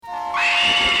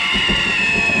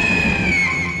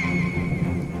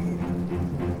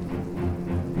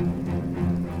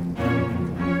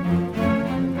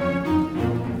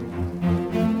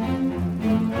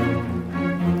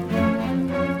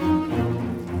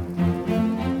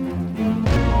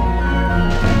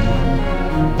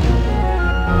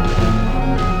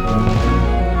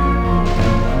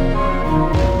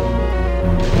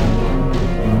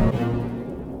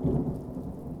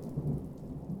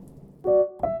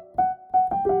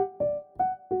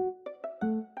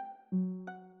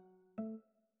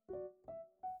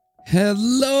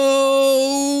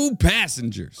Hello,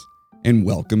 passengers, and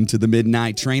welcome to the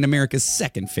Midnight Train, America's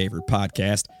second favorite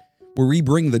podcast, where we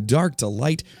bring the dark to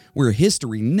light, where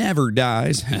history never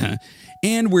dies,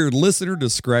 and where listener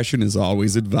discretion is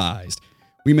always advised.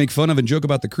 We make fun of and joke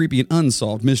about the creepy and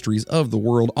unsolved mysteries of the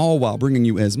world, all while bringing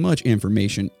you as much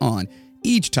information on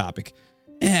each topic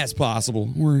as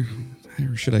possible, or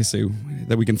should I say,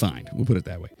 that we can find. We'll put it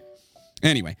that way.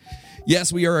 Anyway,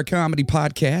 yes, we are a comedy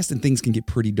podcast, and things can get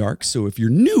pretty dark, so if you're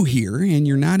new here and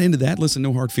you're not into that, listen,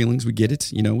 no hard feelings, we get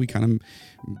it. You know, we kind of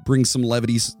bring some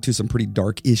levities to some pretty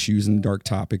dark issues and dark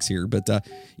topics here, but,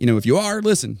 if you are,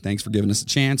 listen, thanks for giving us a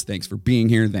chance, thanks for being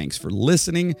here, thanks for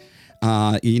listening,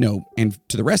 and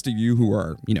to the rest of you who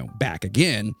are, back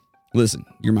again, listen,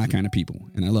 you're my kind of people,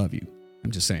 and I love you.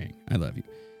 I'm just saying, I love you.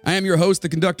 I am your host, the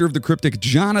conductor of the cryptic,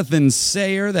 Jonathan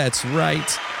Sayer, that's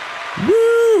right.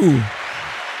 Woo!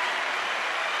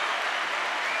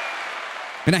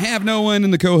 And I have no one in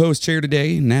the co-host chair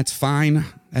today, and that's fine.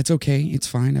 That's okay. It's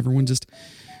fine. Everyone's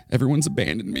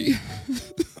abandoned me.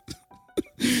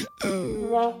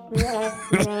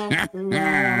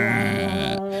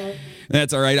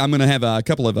 That's all right. I'm going to have a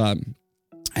couple of, I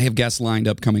have guests lined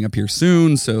up coming up here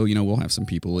soon. So, we'll have some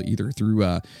people either through,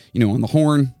 on the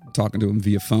horn, talking to them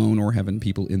via phone, or having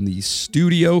people in the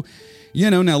studio.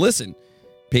 Now listen.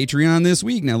 Patreon this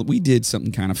week. Now, we did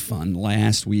something kind of fun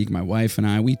last week. My wife and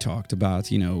I, we talked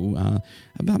about,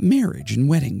 about marriage and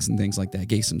weddings and things like that.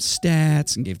 Gave some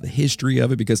stats and gave the history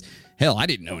of it because, hell, I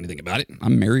didn't know anything about it.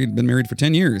 I'm married, been married for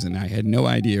 10 years, and I had no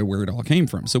idea where it all came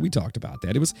from. So we talked about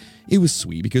that. It was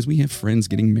sweet because we have friends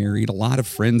getting married, a lot of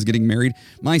friends getting married.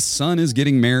 My son is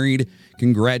getting married.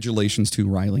 Congratulations to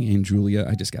Riley and Julia.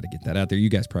 I just got to get that out there. You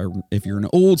guys probably, if you're an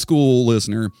old school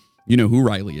listener, you know who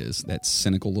Riley is. That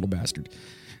cynical little bastard.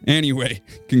 Anyway,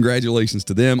 congratulations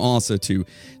to them. Also to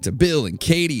Bill and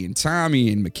Katie and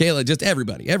Tommy and Michaela, just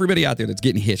everybody out there that's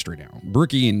getting history now.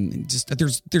 Brookie and just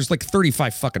there's like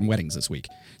 35 fucking weddings this week.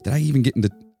 Did I even get into?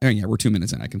 Oh yeah, we're 2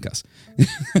 minutes in. I can cuss.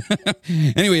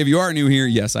 Anyway, if you are new here,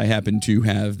 yes, I happen to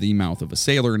have the mouth of a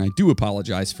sailor, and I do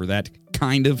apologize for that,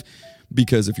 kind of,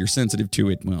 because if you're sensitive to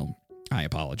it, well, I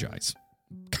apologize.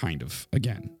 Kind of.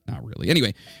 Again, not really.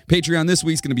 Anyway, Patreon this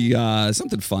week's going to be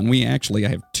something fun. I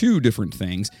have two different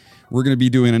things. We're going to be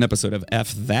doing an episode of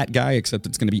F That Guy, except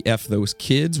it's going to be F Those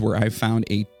Kids, where I found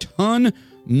a ton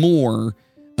more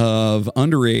of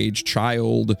underage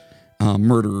child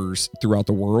murderers throughout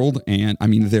the world. And, I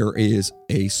mean, there is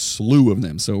a slew of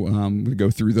them. So I'm going to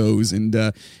go through those and,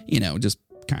 I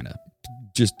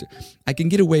can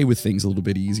get away with things a little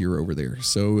bit easier over there.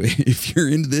 So if you're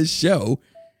into this show,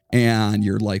 and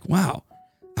you're like, wow,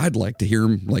 I'd like to hear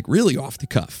him like really off the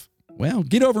cuff. Well,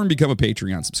 get over and become a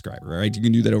Patreon subscriber, all right? You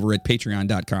can do that over at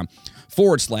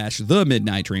patreon.com/The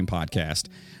Midnight Train Podcast,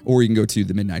 or you can go to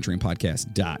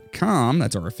themidnighttrainpodcast.com.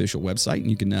 That's our official website, and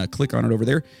you can click on it over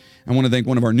there. I want to thank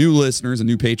one of our new listeners and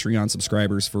new Patreon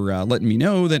subscribers for letting me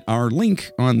know that our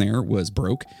link on there was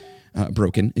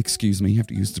broken. Excuse me, I have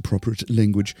to use the appropriate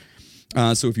language.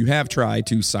 So if you have tried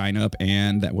to sign up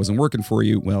and that wasn't working for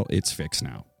you, well, it's fixed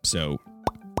now. So,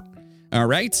 all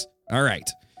right.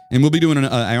 And we'll be doing,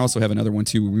 I also have another one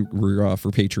too for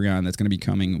Patreon that's going to be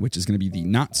coming, which is going to be the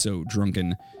Not So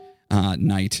Drunken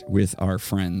night with our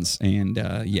friends. And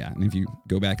and if you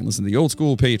go back and listen to the old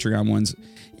school Patreon ones,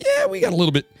 we got a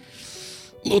little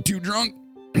too drunk.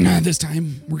 This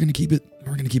time we're going to keep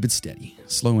it steady,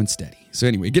 slow and steady. So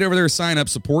anyway, get over there, sign up,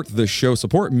 support the show,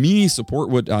 support me, support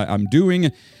what I'm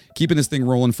doing, keeping this thing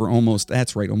rolling for almost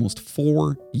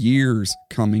 4 years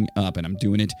coming up. And I'm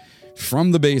doing it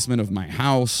from the basement of my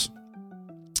house.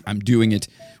 I'm doing it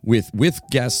with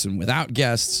guests and without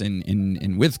guests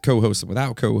and with co-hosts and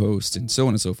without co-hosts and so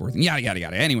on and so forth. And yada, yada,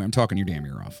 yada. Anyway, I'm talking your damn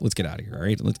ear off. Let's get out of here. All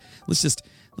right. Let's just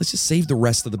save the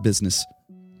rest of the business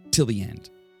till the end.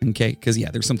 Okay, because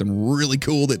there's something really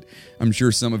cool that I'm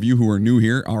sure some of you who are new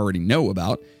here already know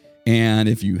about. And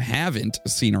if you haven't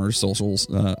seen our socials,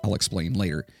 I'll explain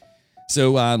later.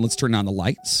 So let's turn on the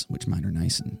lights, which mine are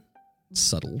nice and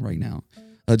subtle right now.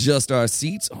 Adjust our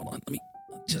seats. Hold on, let me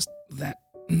adjust that.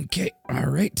 Okay, all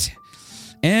right.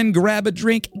 And grab a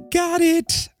drink. Got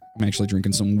it. I'm actually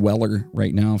drinking some Weller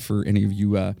right now for any of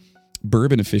you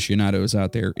bourbon aficionados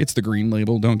out there. It's the green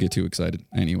label. Don't get too excited.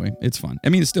 Anyway, it's fun. I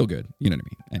mean, it's still good. You know what I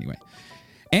mean? Anyway.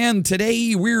 And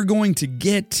today we're going to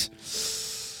get,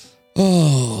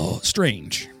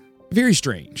 strange. Very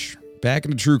strange. Back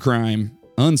into true crime,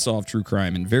 unsolved true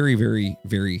crime, and very, very,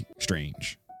 very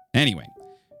strange. Anyway,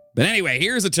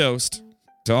 here's a toast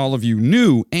to all of you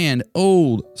new and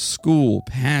old school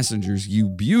passengers, you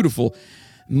beautiful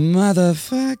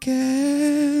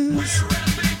motherfuckers.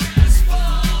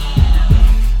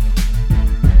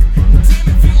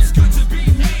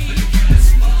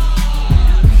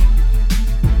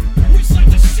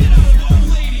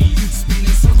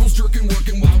 jerking,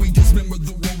 working while we dismember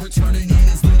the world, returning in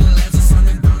as little as a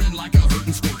sermon, burning like a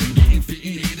hurting squirting, getting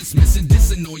fitting here, dismissing,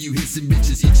 dissing all you hissing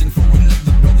bitches, itching for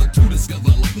another brother to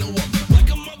discover like no other. Like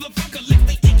a motherfucker, lick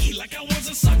the icky like I was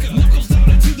a sucker. Knuckles down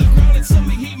into the ground and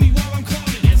something hit me while I'm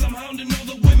climbing. As I'm hounding all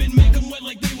the women, make them wet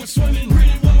like they were swimming.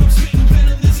 Grinning while I'm spitting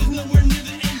venom, this is nowhere near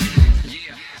the ending.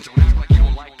 Yeah, don't act like you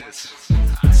don't like this.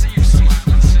 I see you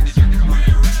smiling, sending your car.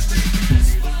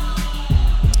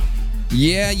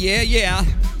 Yeah.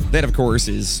 That, of course,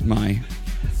 is my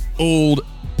old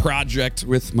project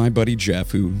with my buddy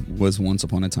Jeff, who was once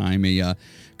upon a time a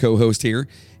co-host here.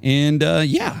 And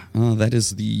that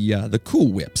is the Cool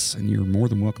Whips. And you're more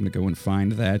than welcome to go and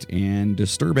find that and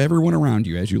disturb everyone around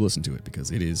you as you listen to it,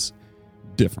 because it is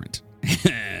different.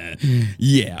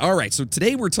 Yeah. All right. So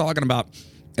today we're talking about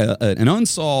an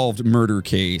unsolved murder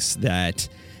case that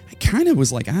I kind of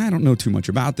was like, I don't know too much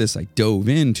about this. I dove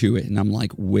into it and I'm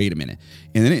like, wait a minute.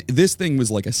 And then this thing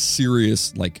was like a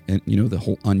serious, like, the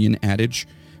whole Onion adage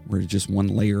where it's just one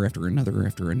layer after another,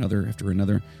 after another, after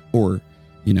another. Or,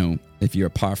 if you're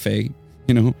a parfait,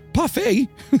 parfait.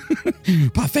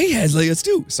 Parfait has layers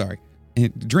too. Sorry.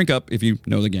 And drink up if you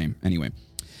know the game. Anyway.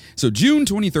 So June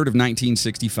 23rd of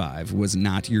 1965 was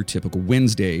not your typical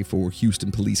Wednesday for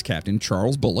Houston Police Captain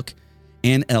Charles Bullock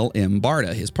and L.M.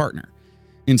 Barta, his partner.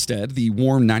 Instead, the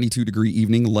warm 92-degree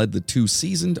evening led the two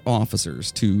seasoned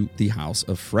officers to the house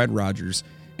of Fred Rogers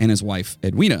and his wife,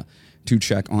 Edwina, to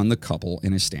check on the couple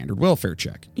in a standard welfare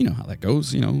check. You know how that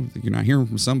goes. You're not hearing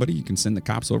from somebody, you can send the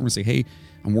cops over and say, hey,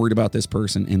 I'm worried about this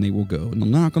person, and they will go, and they'll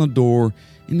knock on the door,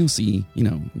 and they'll see,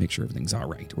 make sure everything's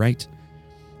all right?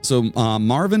 So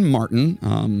Marvin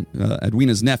Martin,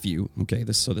 Edwina's nephew,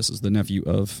 this is the nephew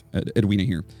of Edwina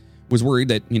here, was worried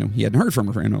that, he hadn't heard from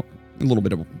her for a little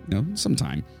bit of, some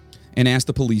time, and asked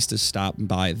the police to stop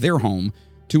by their home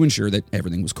to ensure that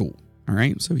everything was cool. All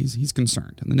right, so he's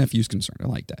concerned, and the nephew's concerned. I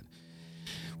like that.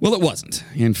 Well, it wasn't.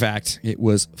 In fact, it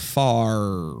was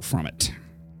far from it.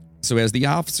 So as the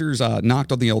officers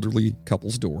knocked on the elderly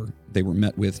couple's door, they were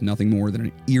met with nothing more than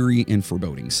an eerie and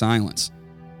foreboding silence.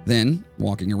 Then,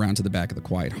 walking around to the back of the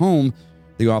quiet home,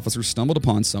 the officers stumbled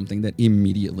upon something that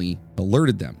immediately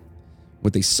alerted them.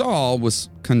 What they saw was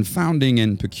confounding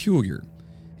and peculiar.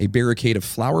 A barricade of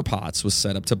flower pots was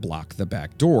set up to block the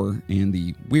back door, and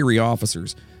the weary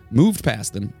officers moved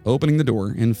past them, opening the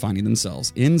door and finding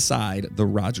themselves inside the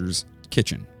Rogers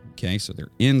kitchen. Okay, so they're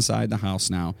inside the house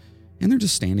now, and they're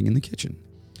just standing in the kitchen.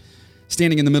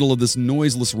 Standing in the middle of this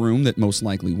noiseless room that most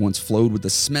likely once flowed with the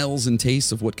smells and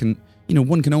tastes of what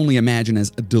one can only imagine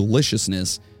as a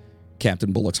deliciousness,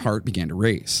 Captain Bullock's heart began to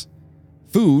race.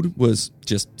 Food was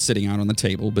just sitting out on the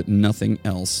table, but nothing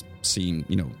else seemed,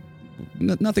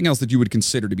 nothing else that you would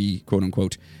consider to be, quote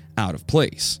unquote, out of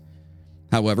place.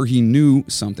 However, he knew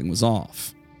something was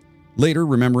off. Later,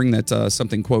 remembering that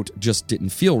something, quote, just didn't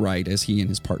feel right as he and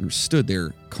his partner stood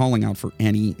there, calling out for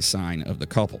any sign of the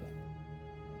couple.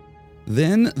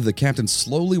 Then the captain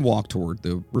slowly walked toward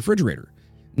the refrigerator,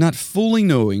 not fully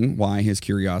knowing why his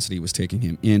curiosity was taking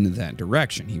him in that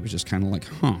direction. He was just kind of like,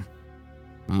 I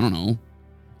don't know,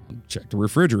 I'll check the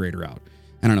refrigerator out.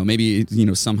 I don't know, maybe,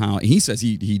 somehow, he says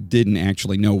he didn't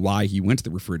actually know why he went to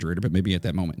the refrigerator, but maybe at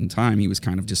that moment in time, he was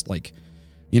kind of just like,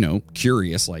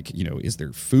 curious, like, is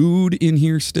there food in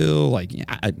here still? Like,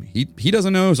 he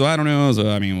doesn't know, so I don't know, so,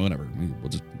 whatever,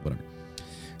 whatever.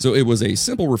 So it was a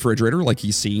simple refrigerator like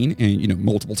he's seen, and,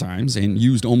 multiple times, and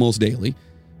used almost daily,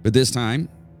 but this time,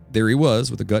 there he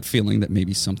was with a gut feeling that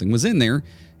maybe something was in there,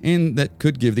 and that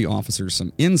could give the officers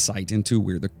some insight into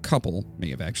where the couple may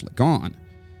have actually gone.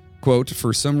 Quote,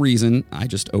 for some reason, I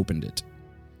just opened it.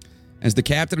 As the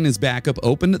captain and his backup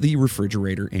opened the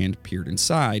refrigerator and peered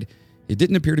inside, it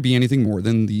didn't appear to be anything more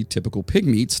than the typical pig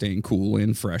meat staying cool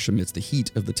and fresh amidst the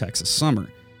heat of the Texas summer.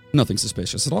 Nothing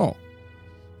suspicious at all.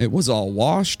 It was all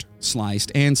washed,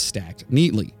 sliced, and stacked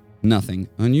neatly. Nothing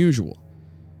unusual.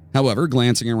 However,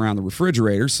 glancing around the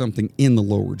refrigerator, something in the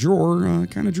lower drawer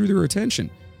kind of drew their attention.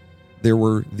 There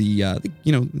were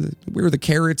where the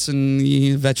carrots and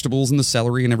the vegetables and the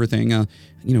celery and everything,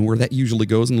 where that usually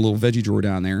goes in the little veggie drawer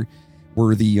down there,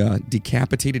 were the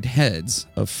decapitated heads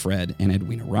of Fred and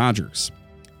Edwina Rogers.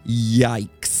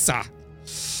 Yikes.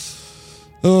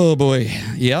 Oh boy.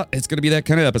 Yeah, it's going to be that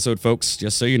kind of episode, folks,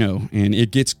 just so you know. And it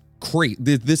gets crazy.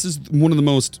 This is one of the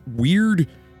most weird,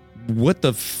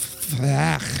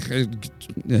 yeah,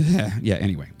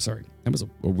 anyway, sorry. That was a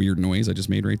weird noise I just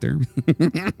made right there.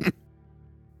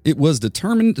 It was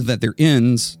determined that their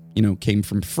ends, came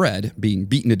from Fred being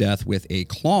beaten to death with a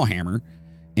claw hammer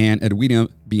and Edwina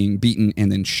being beaten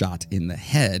and then shot in the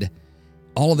head.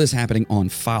 All of this happening on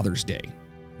Father's Day.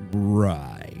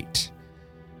 Right.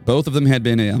 Both of them had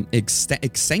been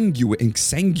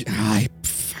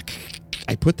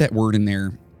I put that word in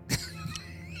there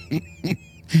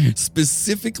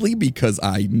specifically because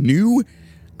I knew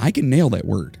I can nail that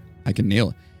word. I can nail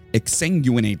it.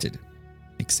 Exsanguinated.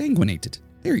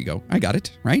 There you go. I got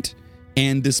it, right?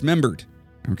 And dismembered.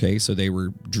 Okay, so they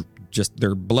were just,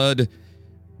 their blood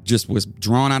just was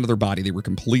drawn out of their body. They were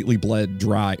completely bled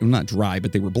dry. Well, not dry,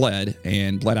 but they were bled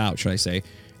out, should I say,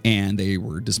 and they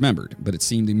were dismembered. But it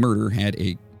seemed the murderer, had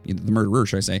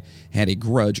a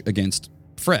grudge against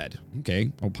Fred.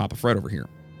 Okay, old Papa Fred over here.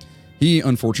 He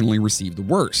unfortunately received the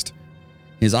worst.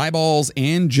 His eyeballs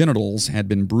and genitals had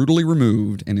been brutally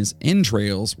removed, and his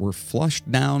entrails were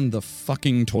flushed down the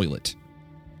fucking toilet.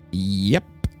 Yep.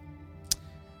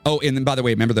 Oh, and then, by the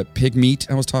way, remember the pig meat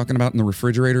I was talking about in the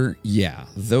refrigerator? Yeah,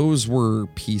 those were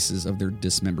pieces of their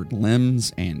dismembered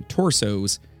limbs and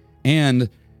torsos, and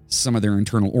some of their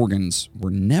internal organs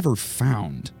were never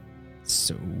found.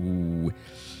 So,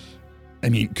 I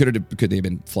mean, could they have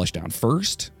been flushed down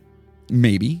first?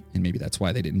 Maybe, and maybe that's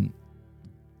why they didn't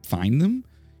find them.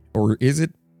 Or is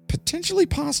it potentially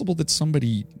possible that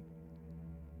somebody,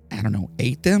 I don't know,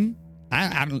 ate them?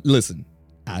 I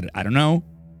don't know.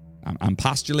 I'm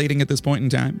postulating at this point in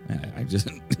time. I just,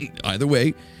 either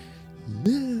way.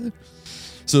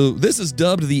 So this is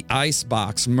dubbed the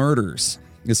Icebox murders.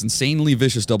 This insanely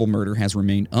vicious double murder has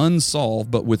remained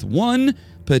unsolved, but with one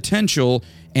potential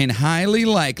and highly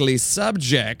likely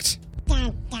subject.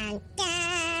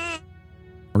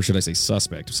 Or should I say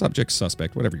suspect? Subject,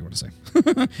 suspect, whatever you want to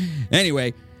say.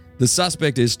 Anyway, the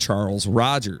suspect is Charles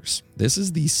Rogers. This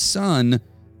is the son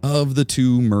of the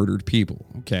two murdered people,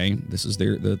 okay? This is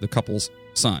the couple's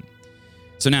son.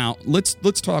 So now, let's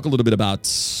talk a little bit about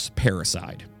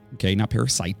parricide, okay? Not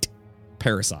parasite,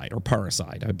 parricide or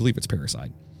parricide. I believe it's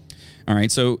parricide. All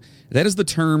right, so that is the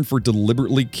term for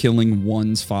deliberately killing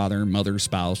one's father, mother,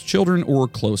 spouse, children, or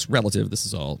close relative. This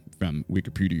is all from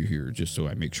Wikipedia here, just so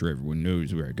I make sure everyone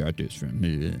knows where I got this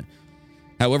from.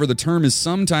 However, the term is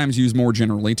sometimes used more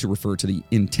generally to refer to the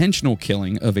intentional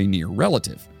killing of a near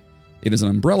relative. It is an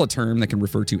umbrella term that can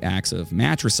refer to acts of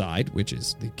matricide, which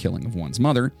is the killing of one's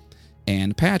mother,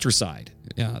 and patricide.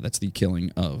 That's the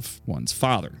killing of one's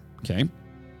father, okay?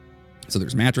 So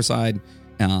there's matricide,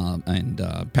 and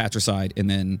patricide, and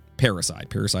then parricide.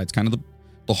 Parricide's kind of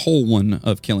the whole one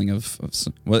of killing of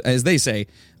well, as they say,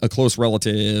 a close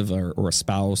relative or a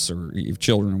spouse or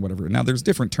children or whatever. Now, there's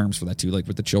different terms for that too, like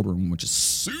with the children, which is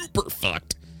super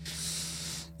fucked.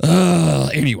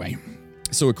 Anyway,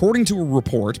 so according to a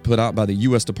report put out by the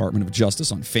U.S. Department of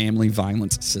Justice on family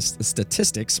violence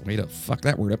statistics, way to fuck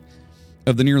that word up,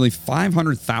 of the nearly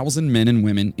 500,000 men and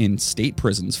women in state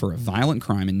prisons for a violent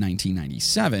crime in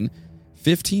 1997,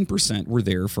 15% were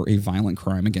there for a violent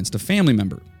crime against a family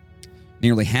member.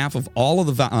 Nearly half of all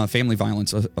of the family violence,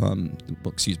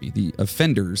 the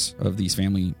offenders of these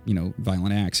family,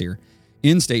 violent acts here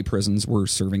in state prisons were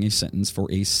serving a sentence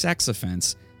for a sex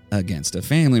offense against a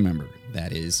family member.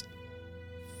 That is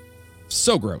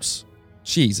so gross.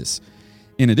 Jesus.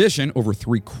 In addition, over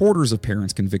 3/4 of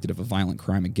parents convicted of a violent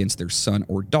crime against their son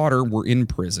or daughter were in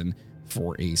prison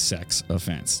for a sex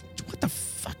offense. What the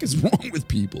fuck is wrong with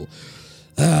people?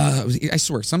 I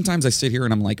swear, sometimes I sit here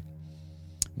and I'm like,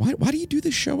 why do you do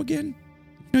this show again?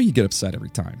 You get upset every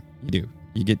time. You do.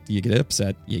 You get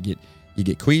upset. You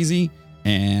get queasy,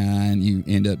 and you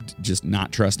end up just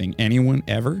not trusting anyone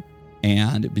ever.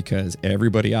 And because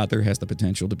everybody out there has the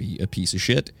potential to be a piece of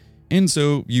shit, and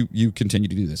so you continue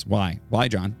to do this. Why? Why,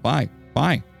 John? Why?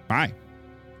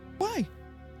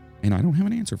 And I don't have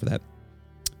an answer for that.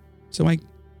 So I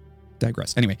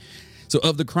digress. Anyway. So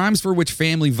of the crimes for which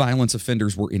family violence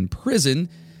offenders were in prison,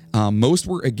 most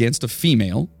were against a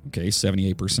female, okay,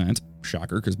 78%,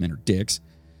 shocker because men are dicks.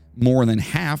 More than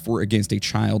half were against a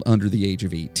child under the age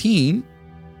of 18,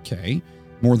 okay.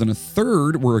 More than a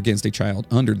third were against a child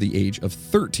under the age of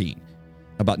 13.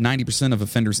 About 90% of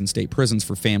offenders in state prisons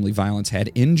for family violence had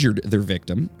injured their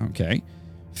victim, okay.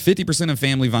 50% of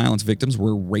family violence victims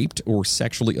were raped or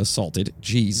sexually assaulted.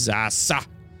 Jesus.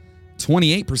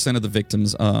 28% of the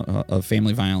victims of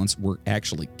family violence were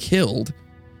actually killed,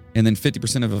 and then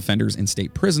 50% of offenders in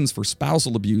state prisons for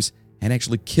spousal abuse had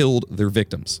actually killed their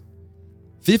victims.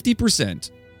 50%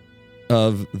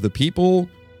 of the people,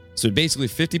 so basically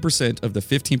 50% of the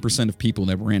 15% of people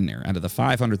that were in there, out of the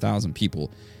 500,000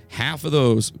 people, half of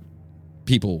those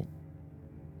people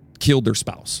killed their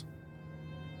spouse.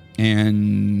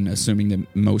 And assuming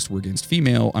that most were against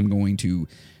female, I'm going to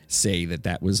say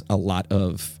that was a lot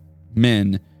of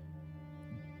men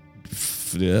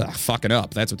fucking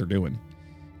up. That's what they're doing.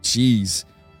 Jeez.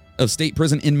 Of state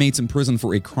prison inmates in prison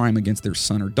for a crime against their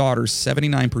son or daughter,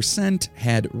 79%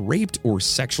 had raped or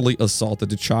sexually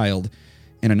assaulted a child,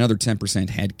 and another 10%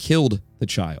 had killed the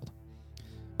child.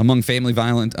 Among family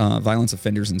violence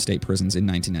offenders in state prisons in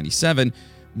 1997,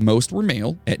 most were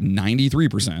male at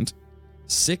 93%.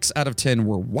 6 out of 10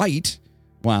 were white,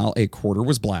 while a quarter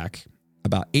was black.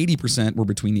 About 80% were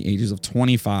between the ages of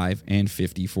 25 and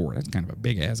 54. That's kind of a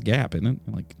big-ass gap, isn't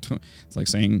it? It's like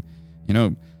saying,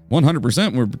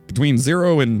 100% were between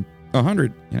 0 and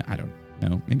 100. I don't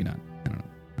know. Maybe not. I don't know.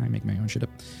 I make my own shit up.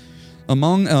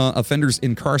 Among offenders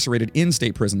incarcerated in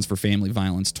state prisons for family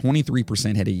violence,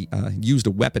 23% had used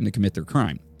a weapon to commit their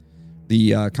crime.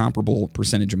 The comparable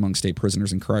percentage among state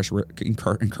prisoners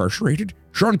incarcerated.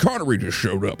 Sean Connery just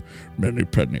showed up.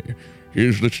 Penny.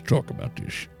 Let's talk about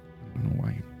this. I don't know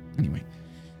why. Anyway.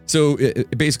 So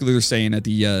basically they're saying that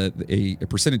a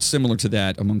percentage similar to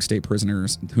that among state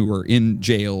prisoners who are in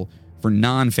jail for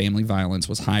non-family violence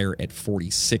was higher at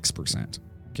 46%.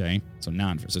 Okay? So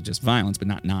just violence, but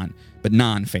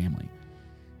non-family.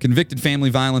 Convicted family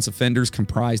violence offenders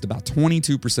comprised about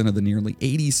 22% of the nearly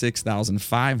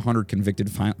 86,500 convicted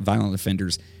violent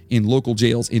offenders in local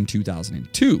jails in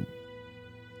 2002.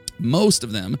 Most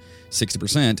of them,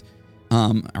 60%,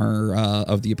 are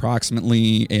of the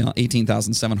approximately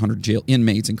 18,700 jail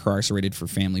inmates incarcerated for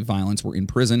family violence were in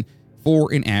prison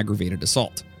for an aggravated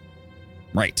assault.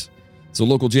 Right. So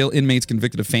local jail inmates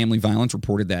convicted of family violence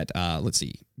reported that,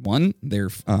 one, their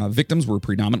victims were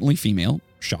predominantly female.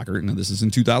 Shocker. Now, this is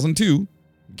in 2002.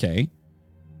 Okay.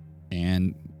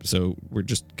 And so we're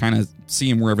just kind of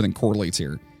seeing where everything correlates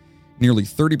here. Nearly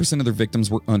 30% of their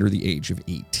victims were under the age of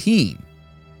 18.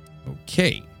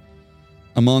 Okay.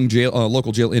 Among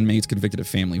local jail inmates convicted of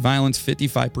family violence,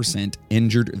 55%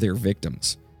 injured their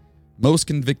victims. Most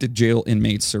convicted jail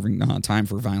inmates serving time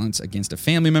for violence against a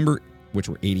family member, which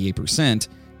were 88%,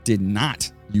 did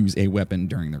not use a weapon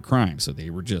during their crime. So they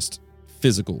were just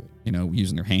physical,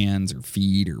 using their hands or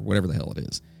feet or whatever the hell it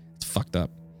is. It's fucked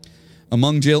up.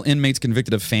 Among jail inmates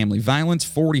convicted of family violence,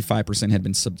 45% had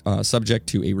been subject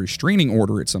to a restraining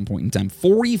order at some point in time.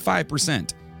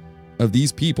 45% of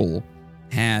these people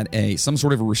had some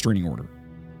sort of a restraining order.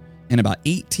 And about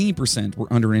 18%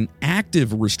 were under an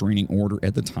active restraining order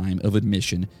at the time of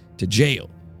admission to jail.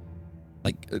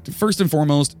 First and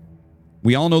foremost,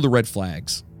 we all know the red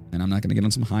flags. And I'm not going to get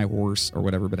on some high horse or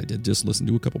whatever, but I did just listen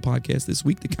to a couple podcasts this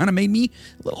week that kind of made me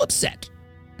a little upset.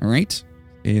 All right?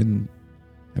 And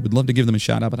I would love to give them a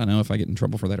shout out, but I don't know if I get in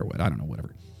trouble for that or what. I don't know,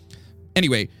 whatever.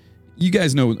 Anyway, you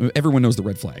guys know, everyone knows the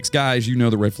red flags. Guys, you know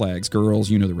the red flags. Girls,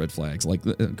 you know the red flags.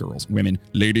 Girls, women,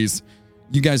 ladies,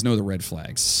 you guys know the red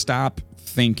flags. Stop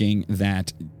thinking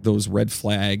that those red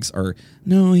flags are,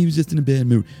 no, he was just in a bad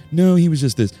mood. No, he was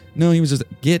just this. No, he was just,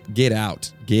 get out.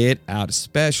 Get out,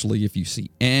 especially if you see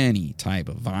any type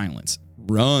of violence.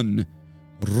 Run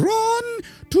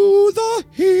to the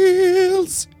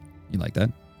hills. You like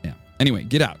that? Yeah. Anyway,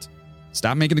 get out.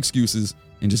 Stop making excuses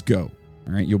and just go.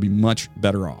 All right? You'll be much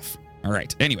better off. All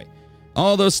right. Anyway,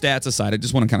 all those stats aside, I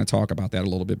just want to kind of talk about that a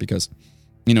little bit because,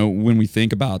 when we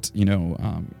think about,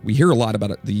 we hear a lot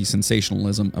about the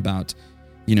sensationalism about,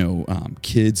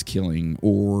 kids killing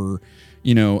or,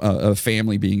 a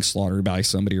family being slaughtered by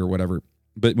somebody or whatever.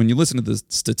 But when you listen to the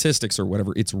statistics or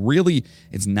whatever, it's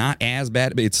not as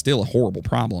bad, but it's still a horrible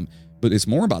problem. But it's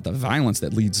more about the violence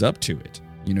that leads up to it.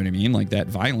 You know what I mean? Like that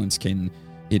violence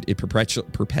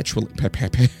perpetually.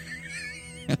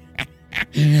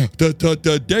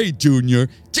 Day, Junior.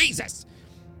 Jesus.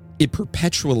 It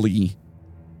perpetually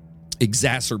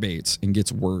exacerbates and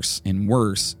gets worse and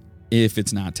worse if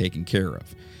it's not taken care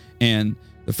of. And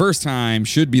the first time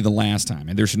should be the last time.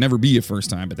 And there should never be a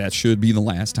first time, but that should be the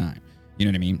last time. You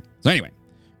know what I mean? So anyway,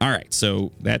 all right.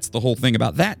 So that's the whole thing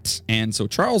about that. And so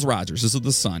Charles Rogers, this is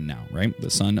the son now, right?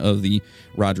 The son of the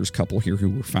Rogers couple here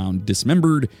who were found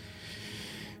dismembered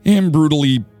and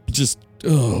brutally just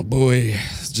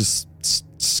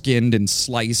skinned and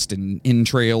sliced and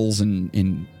entrails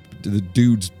and the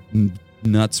dude's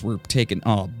nuts were taken.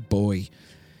 Oh boy.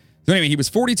 So anyway, he was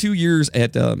 42 years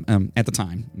at the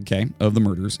time, okay, of the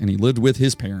murders, and he lived with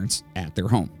his parents at their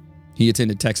home. He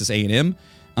attended Texas A&M,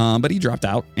 but he dropped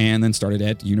out and then started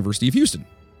at University of Houston.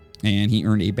 And he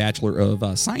earned a Bachelor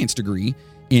of Science degree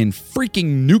in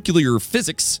freaking nuclear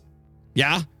physics.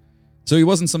 Yeah. So he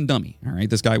wasn't some dummy, all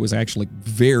right? This guy was actually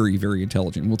very, very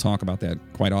intelligent. We'll talk about that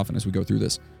quite often as we go through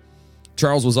this.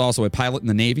 Charles was also a pilot in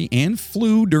the Navy and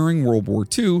flew during World War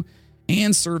II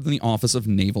and served in the Office of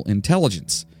Naval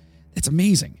Intelligence. That's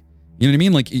amazing. You know what I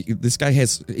mean? Like, this guy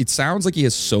it sounds like he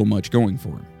has so much going for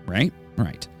him, right?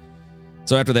 Right.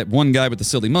 So after that one guy with the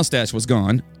silly mustache was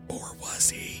gone, or was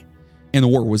he? and the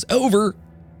war was over,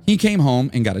 he came home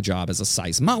and got a job as a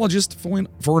seismologist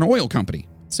for an oil company.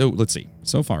 So let's see.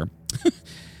 So far,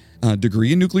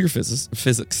 degree in nuclear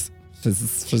physics. I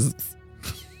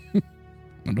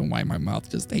don't know why my mouth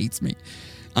just hates me.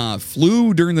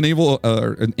 Flew during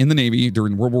the in the Navy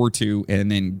during World War II,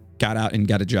 and then got out and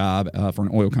got a job for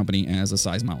an oil company as a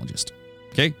seismologist.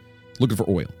 Okay, looking for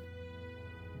oil.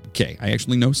 Okay, I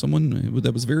actually know someone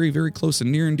that was very, very close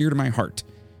and near and dear to my heart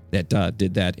that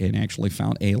did that and actually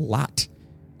found a lot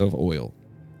of oil.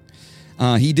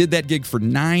 He did that gig for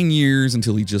 9 years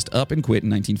until he just up and quit in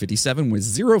 1957 with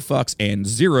zero fucks and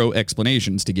zero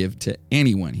explanations to give to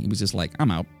anyone. He was just like, I'm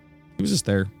out. He was just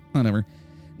there. Whatever.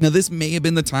 Now, this may have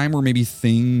been the time where maybe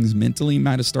things mentally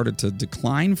might have started to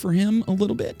decline for him a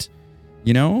little bit.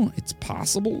 You know, it's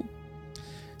possible.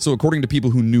 So according to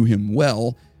people who knew him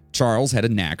well, Charles had a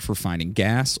knack for finding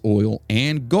gas, oil,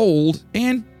 and gold.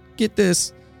 And get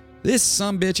this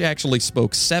sumbitch actually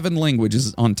spoke 7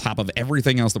 languages on top of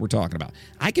everything else that we're talking about.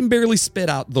 I can barely spit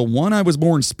out the one I was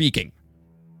born speaking,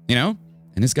 you know?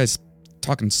 And this guy's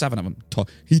talking 7 of them.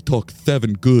 He talked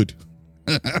 7 good.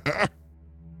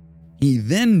 He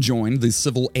then joined the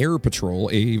Civil Air Patrol,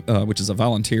 which is a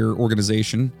volunteer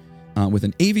organization with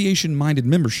an aviation-minded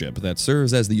membership that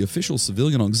serves as the official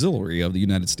civilian auxiliary of the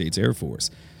United States Air Force.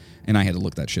 And I had to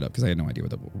look that shit up because I had no idea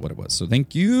what it was. So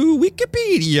thank you,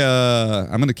 Wikipedia.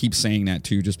 I'm going to keep saying that,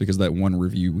 too, just because of that one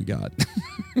review we got.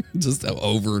 Just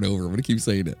over and over. I'm going to keep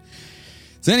saying it.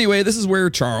 So anyway, this is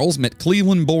where Charles met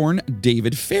Cleveland-born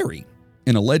David Ferry,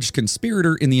 an alleged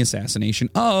conspirator in the assassination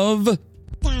of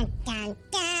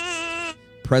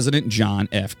President John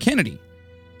F. Kennedy,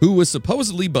 who was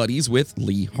supposedly buddies with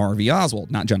Lee Harvey Oswald.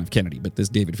 Not John F. Kennedy, but this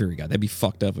David Ferry guy. That'd be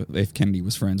fucked up if Kennedy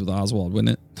was friends with Oswald,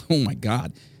 wouldn't it? Oh, my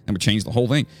God. That would change the whole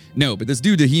thing. No, but this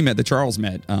dude that Charles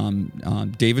met,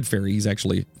 David Ferry, he's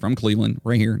actually from Cleveland,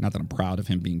 right here. Not that I'm proud of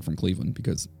him being from Cleveland,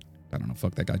 because, I don't know,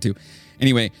 fuck that guy too.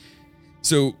 Anyway,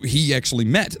 so he actually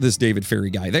met this David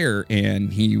Ferry guy there,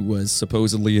 and he was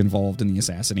supposedly involved in the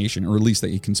assassination, or at least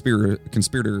a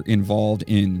conspirator involved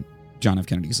in John F.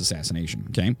 Kennedy's assassination,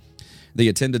 okay? They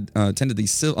attended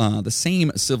the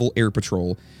same Civil Air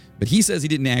Patrol, but he says he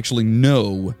didn't actually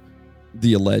know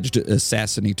the alleged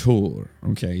assassinator,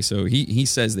 okay? So he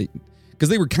says that, because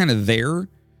they were kind of there,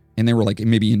 and they were like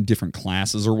maybe in different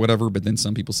classes or whatever, but then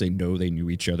some people say no, they knew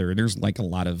each other, and there's like a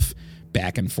lot of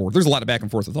back and forth. There's a lot of back and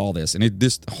forth with all this, and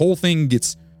this whole thing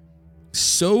gets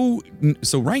so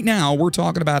right now we're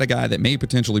talking about a guy that may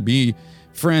potentially be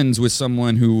friends with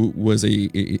someone who was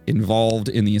involved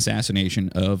in the assassination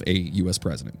of a U.S.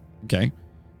 president, okay?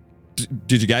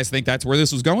 Did you guys think that's where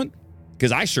this was going?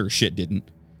 Because I sure shit didn't.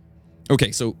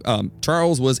 Okay, so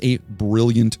Charles was a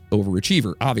brilliant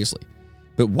overachiever, obviously.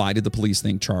 But why did the police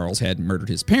think Charles had murdered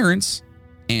his parents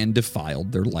and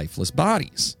defiled their lifeless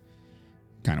bodies?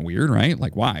 Kind of weird, right?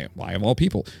 Like, why? Why of all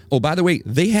people? Oh, by the way,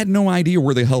 they had no idea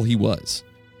where the hell he was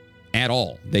at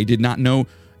all. They did not know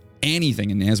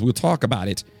anything. And as we'll talk about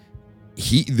it,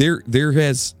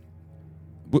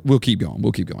 we'll keep going.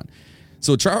 We'll keep going.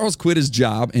 So Charles quit his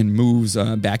job and moves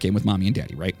back in with mommy and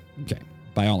daddy, right? Okay.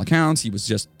 By all accounts, he was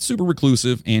just super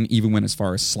reclusive and even went as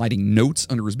far as sliding notes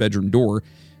under his bedroom door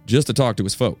just to talk to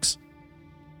his folks.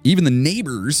 Even the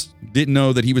neighbors didn't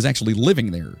know that he was actually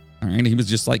living there. All right, he was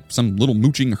just like some little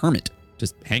mooching hermit,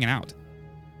 just hanging out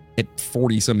at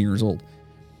 40-some years old.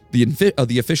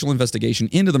 The official investigation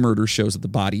into the murder shows that the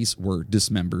bodies were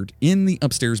dismembered in the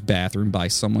upstairs bathroom by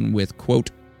someone with,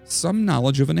 quote, some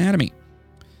knowledge of anatomy.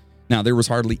 Now, there was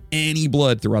hardly any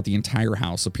blood throughout the entire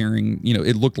house, appearing,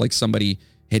 it looked like somebody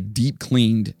had deep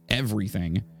cleaned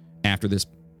everything after this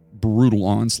brutal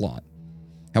onslaught.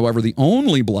 However, the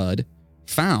only blood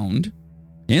found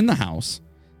in the house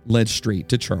led straight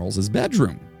to Charles's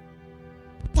bedroom.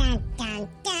 Dun, dun,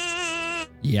 dun.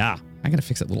 Yeah, I gotta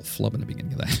fix that little flub in the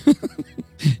beginning of that.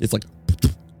 It's like,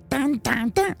 dun, dun,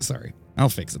 dun. Sorry, I'll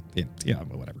fix it. Yeah,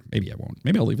 but whatever. Maybe I won't.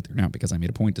 Maybe I'll leave it there now because I made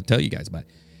a point to tell you guys about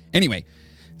it. Anyway,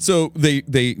 so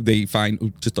they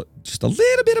find just a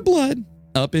little bit of blood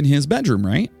up in his bedroom,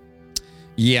 right?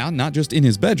 Yeah, not just in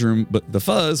his bedroom, but the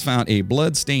fuzz found a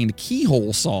blood-stained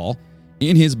keyhole saw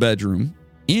in his bedroom,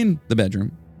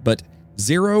 but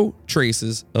zero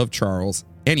traces of Charles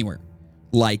anywhere,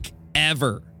 like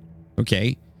ever,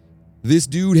 okay? This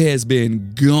dude has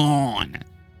been gone.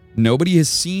 Nobody has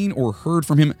seen or heard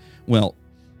from him. Well,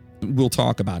 we'll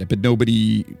talk about it, but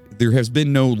there has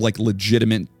been no, like,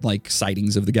 legitimate, like,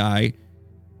 sightings of the guy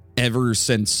ever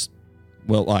since,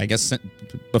 well, I guess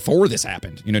before this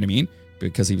happened, you know what I mean?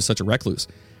 Because he was such a recluse.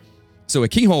 So a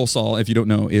keyhole saw, if you don't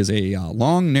know, is a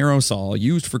long, narrow saw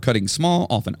used for cutting small,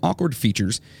 often awkward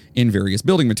features in various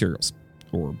building materials,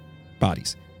 or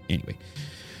bodies. Anyway,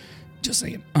 just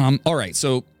saying. All right,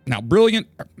 so now brilliant,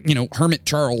 hermit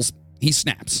Charles, he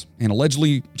snaps and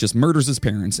allegedly just murders his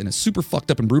parents in a super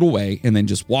fucked up and brutal way and then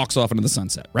just walks off into the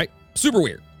sunset, right? Super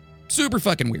weird. Super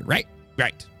fucking weird, right?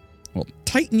 Right. Well,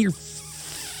 tighten your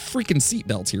freaking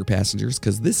seatbelts here, passengers,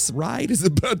 because this ride is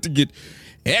about to get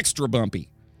extra bumpy.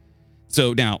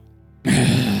 So now,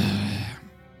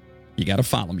 you got to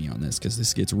follow me on this because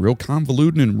this gets real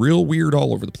convoluted and real weird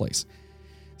all over the place.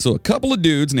 So a couple of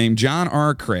dudes named John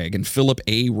R. Craig and Philip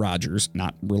A. Rogers,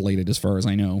 not related as far as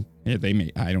I know. They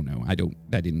may, I don't know.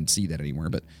 I didn't see that anywhere,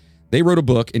 but they wrote a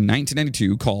book in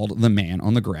 1992 called The Man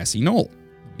on the Grassy Knoll.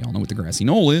 We all know what the grassy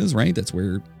knoll is, right? That's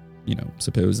where,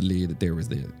 supposedly that there was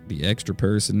the extra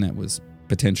person that was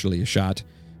potentially a shot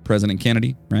President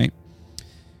Kennedy, right?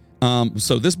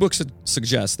 So this book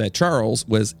suggests that Charles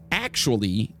was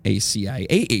actually a CIA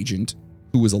agent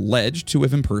who was alleged to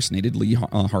have impersonated Lee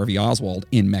Harvey Oswald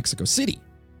in Mexico City.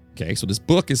 Okay, so this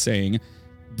book is saying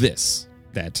this,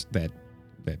 that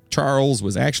Charles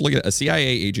was actually a CIA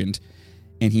agent,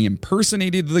 and he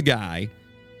impersonated the guy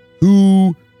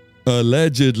who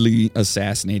allegedly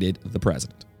assassinated the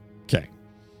president. Okay.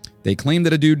 They claim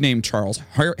that a dude named Charles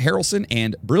Harrelson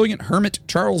and brilliant hermit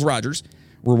Charles Rogers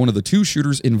were one of the two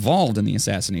shooters involved in the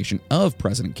assassination of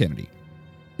President Kennedy.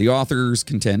 The authors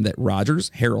contend that Rogers,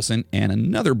 Harrelson, and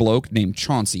another bloke named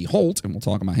Chauncey Holt, and we'll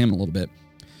talk about him in a little bit,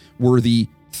 were the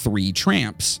three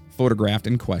tramps photographed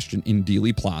in question in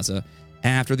Dealey Plaza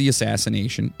after the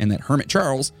assassination, and that Hermit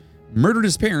Charles murdered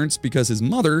his parents because his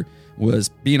mother was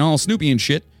being all snoopy and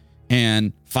shit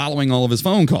and following all of his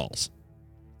phone calls.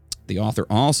 The author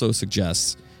also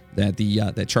suggests that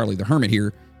that Charlie the Hermit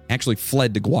here actually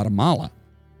fled to Guatemala.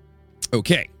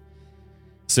 Okay.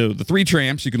 So the three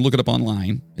tramps, you can look it up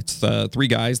online. It's three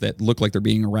guys that look like they're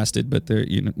being arrested, but they're,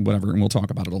 whatever, and we'll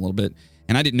talk about it a little bit.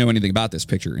 And I didn't know anything about this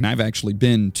picture, and I've actually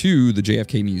been to the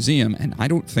JFK Museum, and I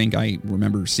don't think I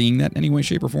remember seeing that in any way,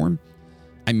 shape, or form.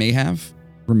 I may have.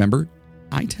 Remember,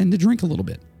 I tend to drink a little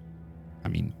bit. I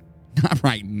mean, not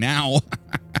right now.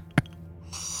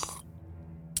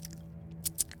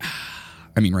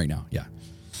 I mean, right now, yeah.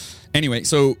 Anyway,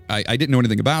 so I didn't know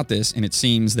anything about this, and it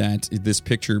seems that this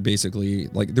picture basically,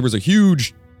 like, there was a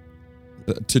huge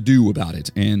to-do about it,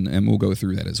 and we'll go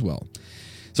through that as well.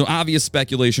 So obvious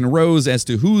speculation arose as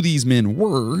to who these men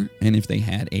were and if they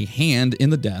had a hand in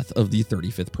the death of the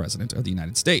 35th president of the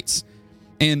United States.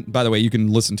 And by the way, you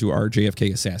can listen to our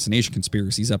JFK Assassination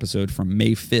Conspiracies episode from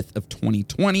May 5th of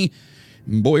 2020.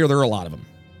 Boy, are there a lot of them.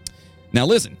 Now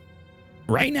listen,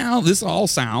 right now, this all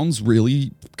sounds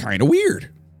really kind of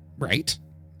weird. Right?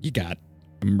 You got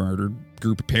a murdered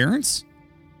group of parents,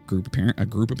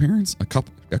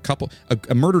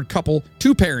 a murdered couple,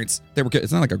 two parents that were,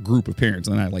 it's not like a group of parents,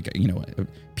 it's not like, a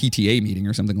PTA meeting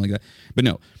or something like that. But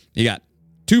no, you got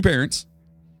two parents,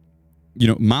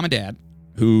 mom and dad,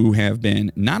 who have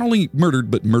been not only murdered,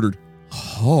 but murdered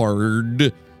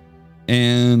hard.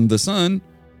 And the son,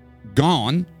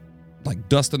 gone, like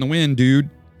dust in the wind, dude.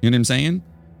 You know what I'm saying?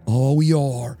 All we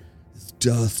are.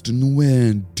 Dust in the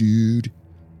wind, dude.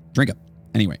 Drink up.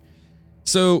 Anyway,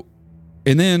 so,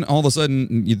 and then all of a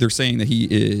sudden, they're saying that he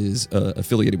is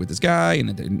affiliated with this guy, and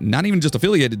that not even just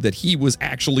affiliated, that he was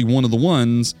actually one of the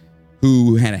ones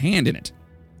who had a hand in it.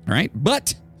 All right?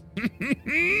 But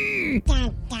Dun,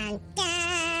 dun,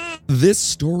 dun. this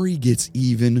story gets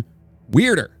even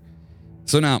weirder.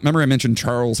 So now, remember I mentioned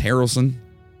Charles Harrelson?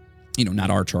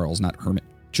 Not our Charles, not Hermit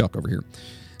Chuck over here.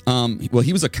 Well,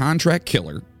 he was a contract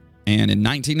killer. And in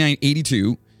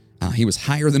 1982, he was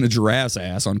higher than a giraffe's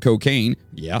ass on cocaine.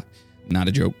 Yeah, not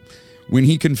a joke. When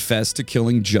he confessed to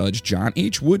killing Judge John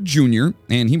H. Wood Jr.,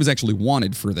 and he was actually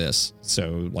wanted for this.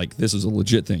 So, this is a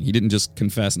legit thing. He didn't just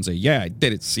confess and say, yeah, I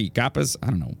did it, see, capas. I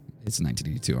don't know. It's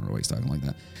 1982. I don't know why he's talking like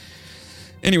that.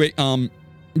 Anyway,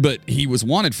 but he was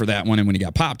wanted for that one, and when he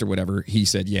got popped or whatever, he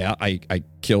said, yeah, I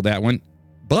killed that one.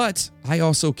 But I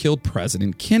also killed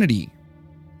President Kennedy.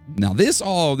 Now, this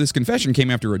confession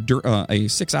came after a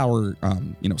 6-hour,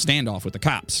 standoff with the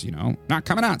cops, not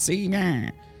coming out. See,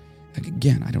 again,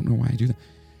 I don't know why I do that.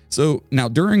 So now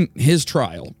during his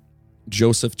trial,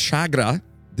 Joseph Chagra,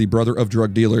 the brother of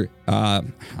drug dealer,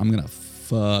 I'm going to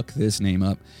fuck this name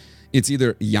up. It's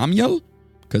either Yamiel,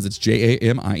 because it's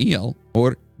Jamiel,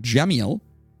 or Jamil.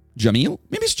 Jamil?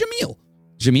 Maybe it's Jamil.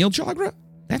 Jamil Chagra?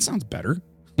 That sounds better.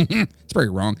 It's very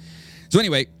wrong. So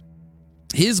anyway,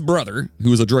 his brother, who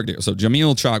was a drug dealer, so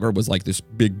Jamil Chagra was like this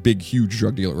big, huge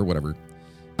drug dealer or whatever.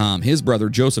 His brother,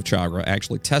 Joseph Chagra,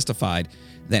 actually testified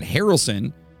that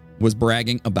Harrelson was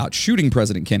bragging about shooting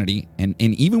President Kennedy and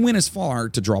even went as far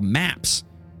to draw maps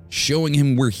showing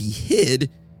him where he hid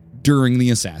during the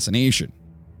assassination.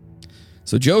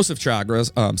 So Joseph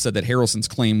Chagras said that Harrelson's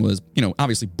claim was,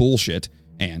 obviously bullshit,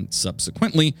 and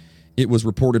subsequently it was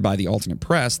reported by the alternate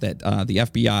press that the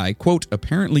FBI, quote,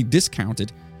 apparently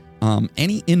discounted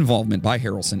any involvement by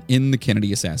Harrelson in the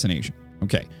Kennedy assassination.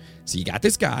 Okay, so you got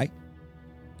this guy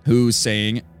who's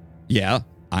saying, yeah,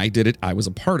 I did it. I was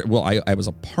a part of it. Well, I was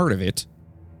a part of it.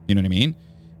 You know what I mean?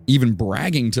 Even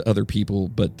bragging to other people,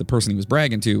 but the person he was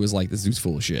bragging to was like, this dude's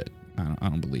full of shit. I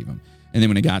don't believe him. And then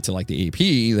when it got to like the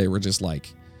AP, they were just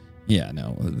like, yeah,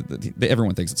 no,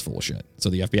 everyone thinks it's full of shit. So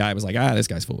the FBI was like, this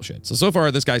guy's full of shit. So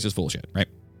far, this guy's just full of shit, right?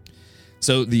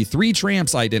 So the three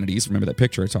tramps' identities, remember that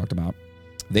picture I talked about,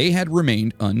 they had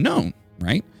remained unknown,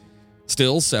 right?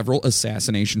 Still, several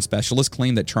assassination specialists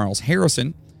claim that Charles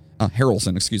Harrelson,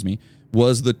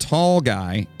 was the tall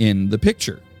guy in the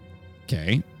picture.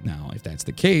 Okay, now if that's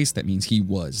the case, that means he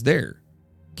was there.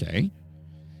 Okay.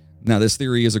 Now, this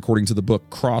theory is according to the book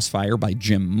Crossfire by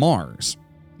Jim Mars.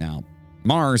 Now,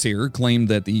 Mars here claimed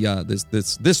that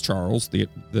this Charles,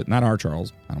 not our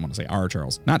Charles, I don't want to say our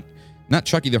Charles, not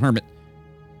Chucky the Hermit,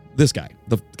 this guy,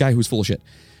 the guy who's full of shit.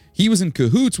 He was in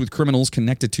cahoots with criminals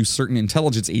connected to certain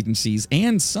intelligence agencies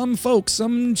and some folks,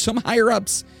 some higher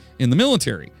ups in the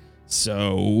military.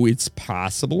 So it's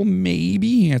possible maybe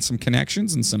he had some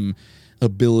connections and some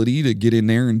ability to get in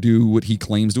there and do what he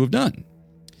claims to have done.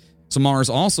 So Mars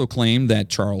also claimed that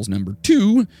Charles number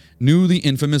 2 knew the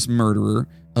infamous murderer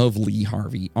of Lee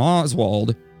Harvey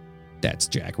Oswald. That's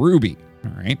Jack Ruby,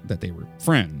 all right? That they were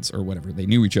friends or whatever. They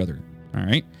knew each other, all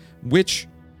right? Which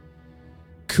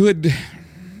could,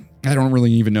 I don't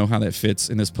really even know how that fits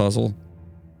in this puzzle.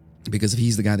 Because if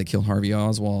he's the guy that killed Harvey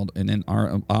Oswald and then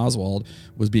Oswald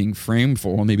was being framed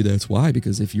for, well, maybe that's why.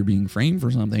 Because if you're being framed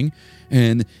for something,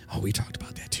 and, we talked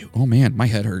about that too. Oh, man, my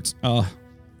head hurts.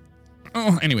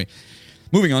 Anyway,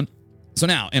 moving on. So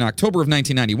now, in October of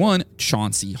 1991,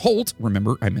 Chauncey Holt,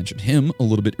 remember I mentioned him a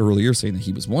little bit earlier, saying that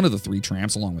he was one of the three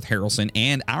tramps along with Harrelson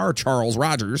and our Charles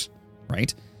Rogers,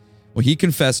 right? Well, he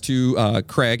confessed to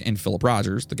Craig and Philip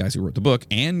Rogers, the guys who wrote the book,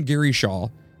 and Gary Shaw,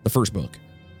 the first book,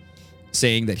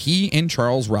 saying that he and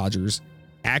Charles Rogers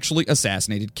actually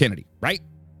assassinated Kennedy, right?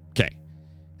 Okay.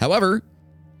 However,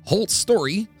 Holt's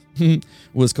story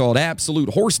was called absolute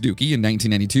horse dookie in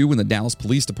 1992 when the Dallas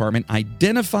Police Department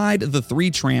identified the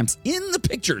three tramps in the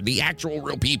picture, the actual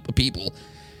real people,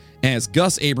 as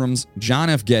Gus Abrams, John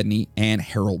F. Gedney, and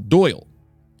Harold Doyle.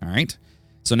 All right?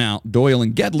 So now, Doyle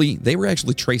and Gedney, they were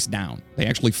actually traced down. They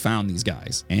actually found these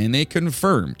guys, and they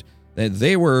confirmed that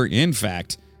they were, in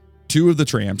fact, two of the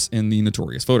tramps in the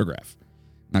notorious photograph.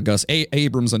 Now, Gus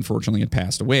Abrams, unfortunately, had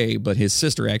passed away, but his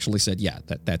sister actually said, yeah,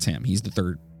 that's him. He's the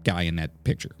third guy in that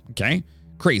picture. Okay?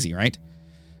 Crazy, right?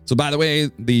 So, by the way,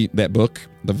 that book,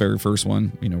 the very first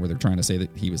one, where they're trying to say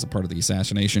that he was a part of the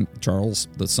assassination, Charles,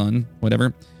 the son,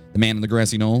 whatever, The Man in the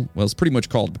Grassy Knoll, well, it's pretty much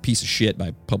called a piece of shit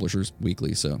by Publishers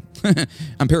Weekly, so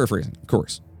I'm paraphrasing, of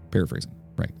course. Paraphrasing,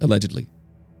 right? Allegedly.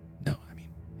 No, I mean,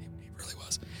 it really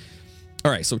was.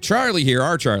 All right, so Charlie here,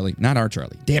 not our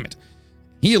Charlie, damn it.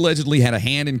 He allegedly had a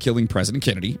hand in killing President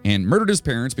Kennedy and murdered his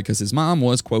parents because his mom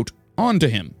was, quote, onto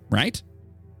him, right?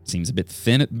 Seems a bit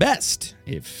thin at best,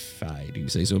 if I do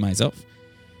say so myself.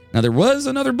 Now, there was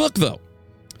another book, though.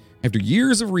 After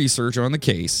years of research on the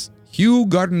case, Hugh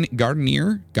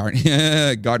Gardner,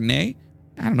 I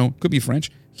don't know, could be French,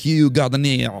 Hugh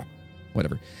Gardner,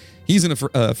 whatever. He's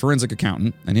a forensic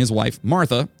accountant, and his wife,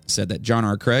 Martha, said that John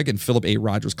R. Craig and Philip A.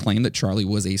 Rogers' claim that Charlie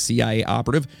was a CIA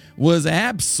operative was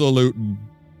absolute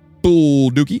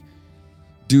bull dookie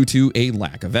due to a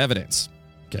lack of evidence.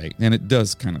 Okay, and it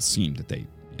does kind of seem that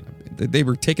they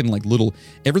were taking like little,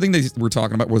 everything they were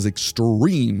talking about was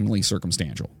extremely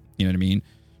circumstantial. You know what I mean?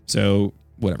 So,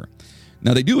 whatever.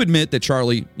 Now, they do admit that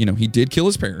Charlie, he did kill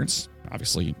his parents.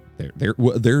 Obviously,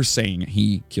 they're saying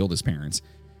he killed his parents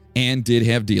and did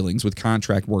have dealings with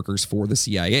contract workers for the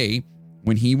CIA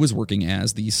when he was working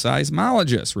as the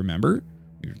seismologist, remember?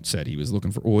 He said he was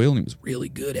looking for oil and he was really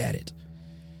good at it.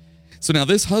 So now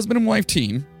this husband and wife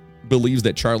team believes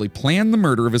that Charlie planned the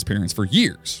murder of his parents for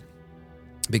years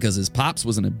because his pops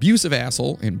was an abusive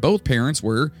asshole and both parents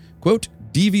were, quote,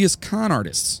 devious con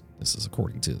artists. This is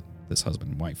according to this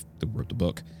husband and wife that wrote the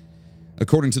book.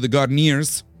 According to the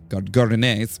Gardners,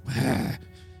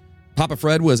 Papa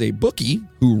Fred was a bookie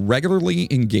who regularly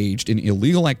engaged in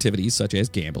illegal activities such as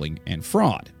gambling and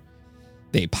fraud.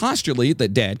 They postulate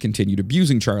that Dad continued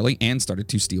abusing Charlie and started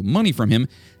to steal money from him,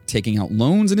 taking out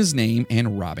loans in his name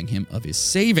and robbing him of his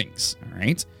savings. All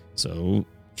right? So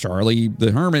Charlie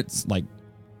the Hermit's like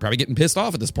probably getting pissed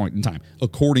off at this point in time,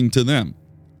 according to them.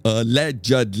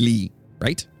 Allegedly.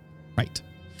 Right? Right.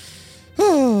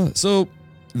 So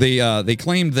they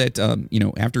claimed that,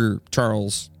 after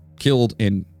Charles killed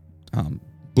and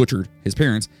butchered his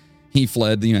parents, he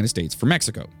fled the United States for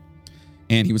Mexico.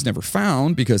 And he was never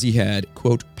found because he had,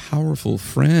 quote, powerful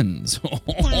friends.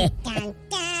 Dun, dun,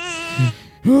 dun.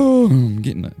 Oh, I'm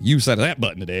getting the use out of that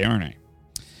button today, aren't I?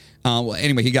 Well,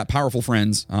 anyway, he got powerful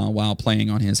friends while playing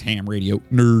on his ham radio,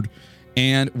 nerd,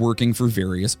 and working for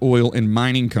various oil and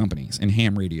mining companies. And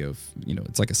ham radio,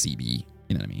 it's like a CB,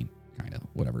 you know what I mean? Kind of,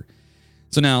 whatever.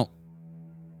 So now,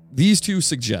 these two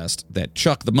suggest that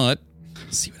Chuck the Mutt,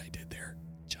 see what I did there?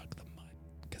 Chuck the Mutt,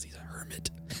 because he's a hermit.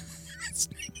 His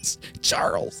name is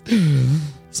Charles.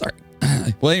 Sorry.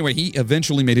 Well, anyway, he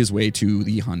eventually made his way to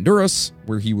the Honduras,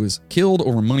 where he was killed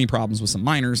over money problems with some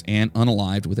miners and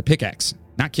unalived with a pickaxe.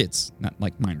 Not kids, not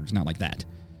like miners, not like that,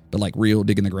 but like real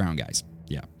dig in the ground guys.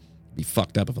 Yeah. Be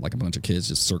fucked up if like a bunch of kids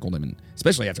just circled him, and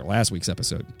especially after last week's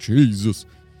episode. Jesus.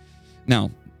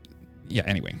 Now, yeah,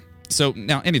 anyway. So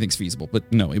now anything's feasible,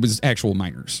 but no, it was actual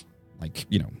miners. Like,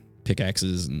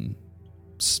 pickaxes and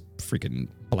freaking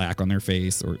black on their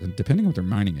face, or depending on what they're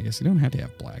mining, I guess. You don't have to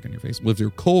have black on your face. Well, if you're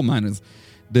coal miners,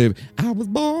 I was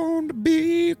born to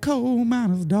be a coal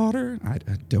miner's daughter. I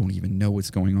don't even know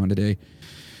what's going on today.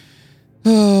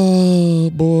 Oh,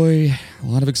 boy. A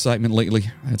lot of excitement lately.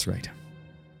 That's right.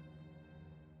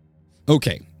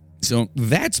 Okay, so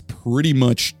that's pretty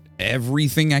much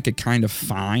everything I could kind of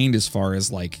find as far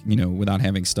as without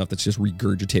having stuff that's just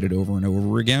regurgitated over and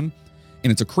over again.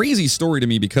 And it's a crazy story to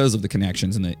me because of the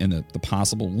connections and the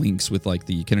possible links with like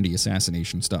the Kennedy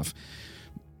assassination stuff.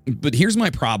 But here's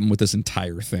my problem with this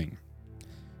entire thing.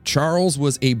 Charles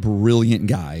was a brilliant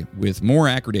guy with more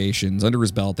accreditations under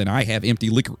his belt than I have empty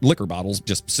liquor bottles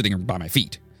just sitting by my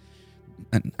feet.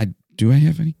 And do I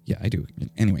have any? Yeah, I do.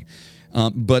 Anyway,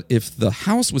 but if the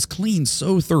house was cleaned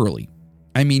so thoroughly,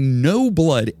 I mean, no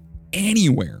blood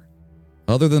anywhere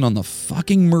other than on the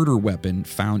fucking murder weapon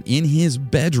found in his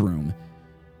bedroom,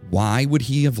 why would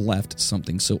he have left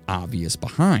something so obvious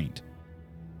behind?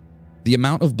 The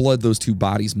amount of blood those two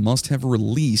bodies must have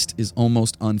released is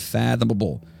almost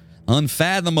unfathomable.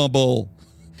 Unfathomable.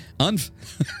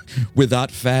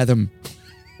 Without fathom.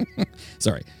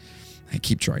 Sorry. I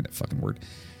keep trying that fucking word.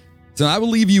 So I will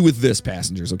leave you with this,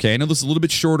 passengers, okay? I know this is a little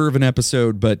bit shorter of an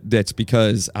episode, but that's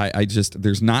because I just,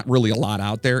 there's not really a lot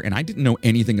out there, and I didn't know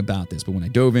anything about this, but when I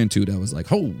dove into it, I was like,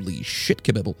 holy shit,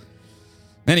 kibibble.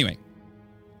 Anyway,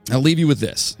 I'll leave you with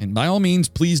this, and by all means,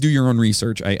 please do your own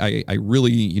research. I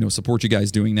really, support you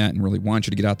guys doing that and really want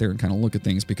you to get out there and kind of look at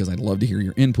things because I'd love to hear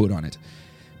your input on it.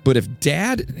 But if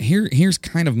Dad, here's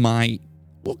kind of my,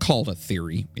 we'll call it a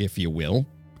theory, if you will.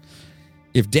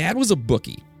 If Dad was a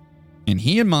bookie, and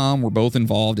he and Mom were both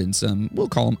involved in some, we'll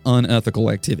call them unethical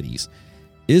activities,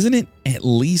 isn't it at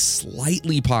least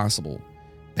slightly possible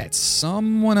that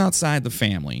someone outside the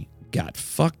family got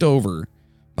fucked over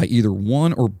by either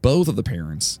one or both of the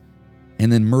parents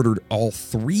and then murdered all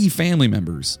three family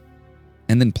members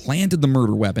and then planted the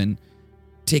murder weapon,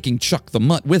 taking Chuck the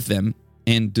Mutt with them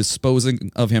and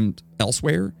disposing of him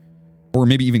elsewhere, or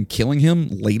maybe even killing him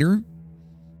later?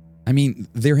 I mean,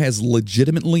 there has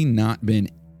legitimately not been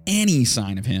any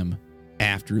sign of him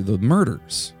after the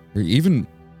murders, or even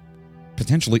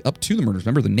potentially up to the murders.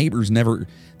 Remember, the neighbors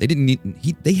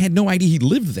they had no idea he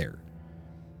lived there.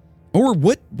 Or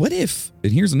what if,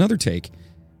 and here's another take,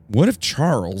 what if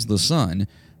Charles, the son,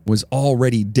 was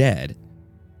already dead,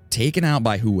 taken out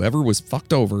by whoever was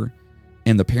fucked over,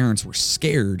 and the parents were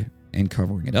scared and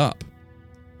covering it up?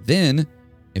 Then,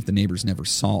 if the neighbors never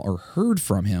saw or heard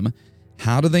from him,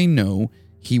 how do they know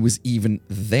he was even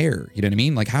there? You know what I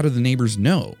mean? Like, how do the neighbors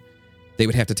know? They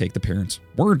would have to take the parents'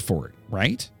 word for it,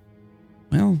 right?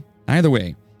 Well, either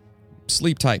way,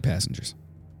 sleep tight, passengers.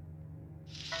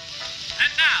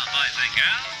 And now, boys and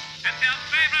girls, it's your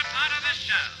favorite part of the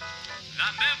show, the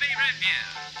movie review.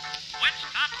 Which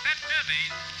top 10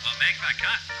 movies will make the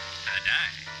cut today?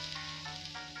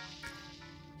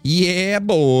 Yeah,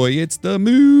 boy, it's the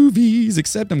movies,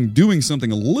 except I'm doing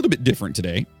something a little bit different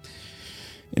today.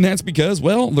 And that's because,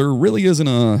 well, there really isn't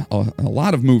a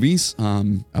lot of movies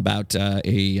about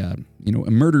a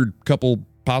murdered couple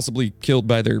possibly killed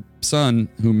by their son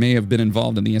who may have been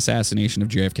involved in the assassination of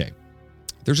JFK.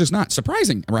 There's just not.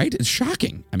 Surprising, right? It's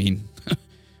shocking. I mean,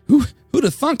 who'd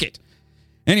have thunk it?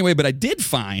 Anyway, but I did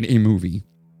find a movie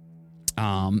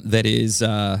that is...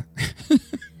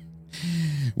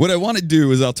 What I want to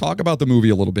do is I'll talk about the movie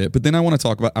a little bit, but then I want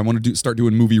to start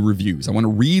doing movie reviews. I want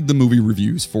to read the movie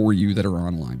reviews for you that are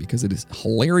online because it is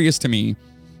hilarious to me.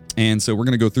 And so we're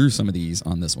going to go through some of these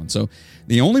on this one. So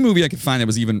the only movie I could find that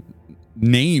was even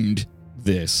named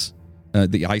this,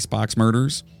 the Icebox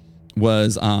murders,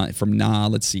 was from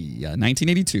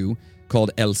 1982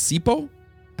 called El Cipo.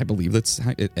 I believe that's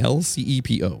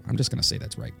LCEPO. I'm just going to say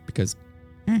that's right because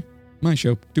my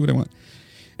show. Do what I want.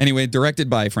 Anyway, directed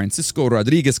by Francisco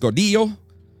Rodriguez Gordillo,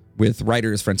 with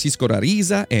writers Francisco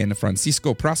Rariza and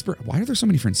Francisco Prosper. Why are there so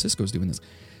many Franciscos doing this?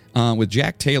 With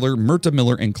Jack Taylor, Myrta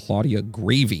Miller, and Claudia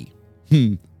Gravy.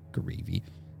 Gravy.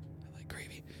 I like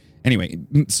gravy. Anyway,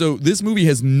 so this movie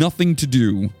has nothing to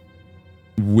do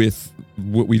with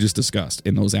what we just discussed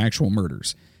in those actual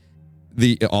murders.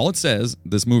 All it says,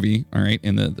 this movie, all right,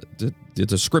 in the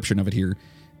description of it here,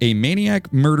 a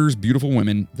maniac murders beautiful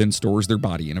women, then stores their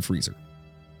body in a freezer.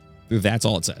 That's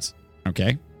all it says.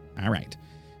 Okay? All right.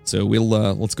 So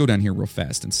let's go down here real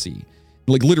fast and see.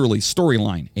 Like literally,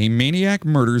 storyline. A maniac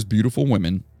murders beautiful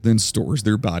women, then stores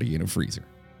their body in a freezer.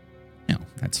 Now,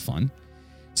 that's fun.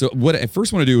 So what I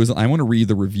first want to do is I want to read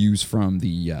the reviews from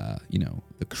the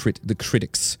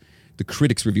critics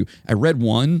review. I read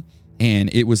one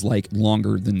and it was like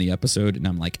longer than the episode, and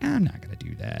I'm like, I'm not going to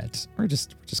do that. We're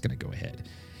just going to go ahead.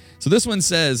 So this one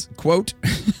says, quote,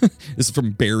 this is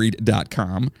from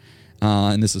buried.com.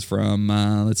 And this is from,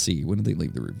 let's see, when did they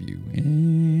leave the review?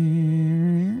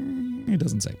 It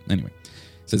doesn't say. Anyway,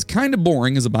 it says, kind of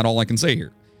boring is about all I can say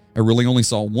here. I really only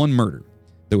saw one murder,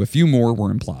 though a few more were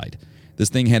implied. This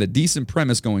thing had a decent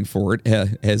premise going for it,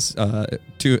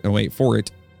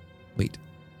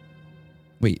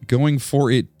 going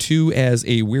for it too as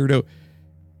a weirdo.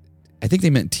 I think they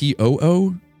meant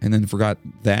TOO, and then forgot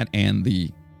that and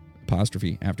the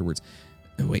apostrophe afterwards.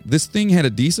 This thing had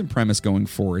a decent premise going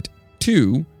for it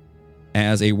too,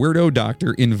 as a weirdo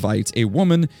doctor invites a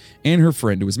woman and her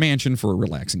friend to his mansion for a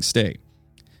relaxing stay.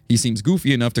 He seems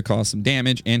goofy enough to cause some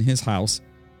damage, and his house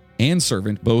and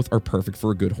servant both are perfect for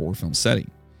a good horror film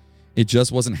setting. It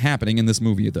just wasn't happening in this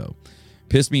movie, though.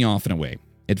 Pissed me off in a way.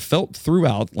 It felt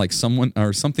throughout like someone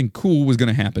or something cool was going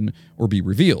to happen or be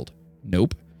revealed.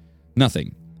 Nope.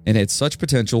 Nothing. It had such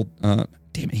potential. Damn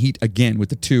it, he again with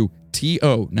the two.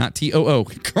 T-O, not T-O-O.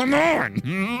 Come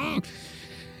on.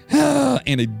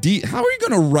 And a D. How are you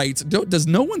going to write? Does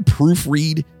no one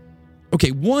proofread?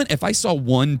 Okay, if I saw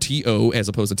one T-O as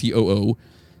opposed to T-O-O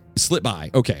slip by,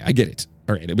 okay, I get it.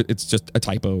 All right, but it's just a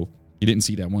typo. You didn't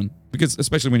see that one. Because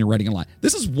especially when you're writing a lot.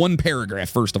 This is one paragraph,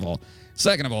 first of all.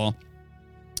 Second of all,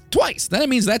 twice. That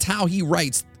means that's how he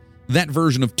writes that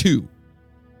version of two.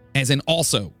 As in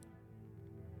also.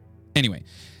 Anyway,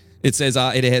 it says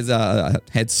it has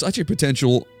had such a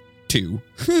potential to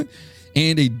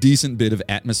and a decent bit of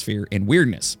atmosphere and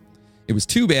weirdness. It was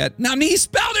too bad. Now, he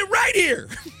spelled it right here.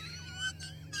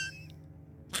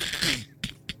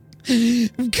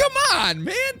 Come on,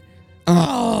 man.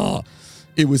 Oh,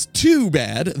 it was too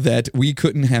bad that we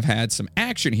couldn't have had some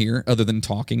action here other than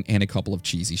talking and a couple of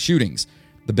cheesy shootings.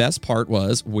 The best part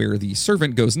was where the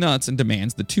servant goes nuts and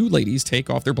demands the two ladies take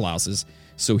off their blouses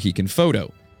so he can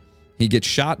photo. He gets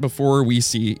shot before we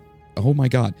see... Oh, my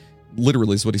God.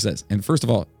 Literally is what he says. And first of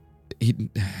all,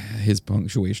 his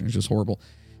punctuation is just horrible.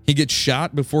 He gets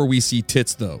shot before we see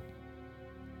tits, though.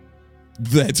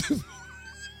 That's...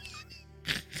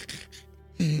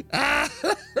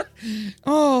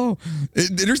 Oh,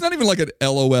 there's not even like an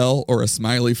LOL or a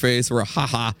smiley face or a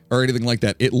haha or anything like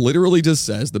that. It literally just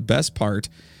says the best part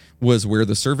was where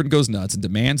the servant goes nuts and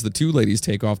demands the two ladies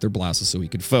take off their blouses so he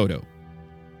could photo.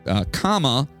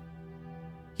 Comma,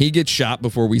 he gets shot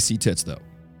before we see tits, though.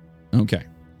 Okay.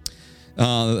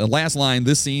 The last line,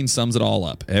 this scene sums it all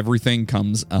up. Everything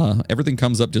comes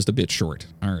up just a bit short.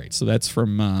 All right, so that's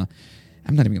from...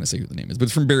 I'm not even going to say who the name is, but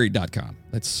it's from buried.com.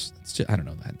 That's just, I don't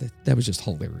know, that was just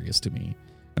hilarious to me.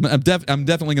 I'm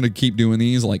definitely going to keep doing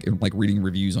these, like reading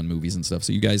reviews on movies and stuff.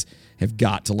 So you guys have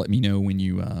got to let me know when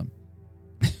you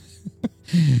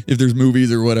if there's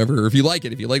movies or whatever, or if you like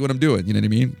what I'm doing, you know what I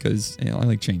mean? Because I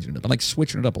like changing it up. I like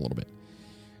switching it up a little bit.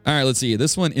 All right, let's see.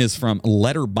 This one is from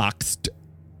Letterboxd.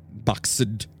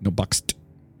 Boxed.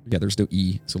 Yeah, there's no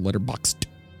E, so Letterboxd.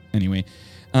 Anyway.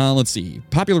 Let's see.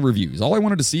 Popular reviews. All I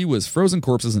wanted to see was frozen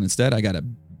corpses, and instead I got a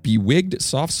bewigged,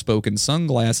 soft-spoken,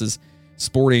 sunglasses,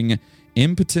 sporting,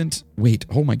 impotent... Wait,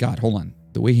 oh my God, hold on.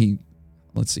 The way he...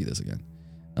 Let's see this again.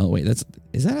 Oh, wait, I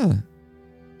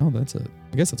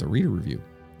guess that's a reader review.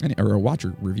 Or a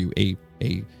watcher review. A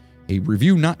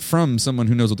review not from someone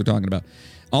who knows what they're talking about.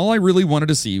 All I really wanted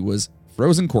to see was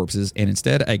frozen corpses, and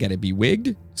instead I got a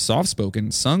bewigged, soft-spoken,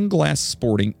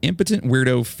 sunglass-sporting, impotent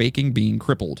weirdo faking being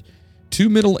crippled. Two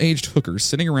middle-aged hookers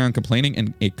sitting around complaining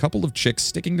and a couple of chicks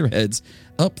sticking their heads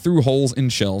up through holes in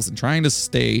shelves and trying to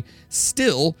stay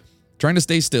still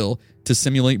to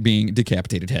simulate being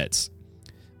decapitated heads.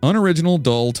 Unoriginal,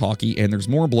 dull, talky, and there's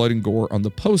more blood and gore on the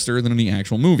poster than in the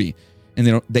actual movie.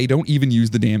 And they don't even use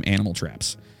the damn animal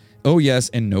traps. Oh, yes,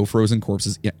 and no frozen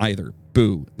corpses either.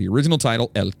 Boo. The original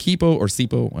title, El Quipo or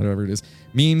Sipo, whatever it is,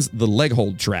 means the leg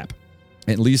hold trap.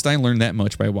 At least I learned that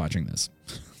much by watching this.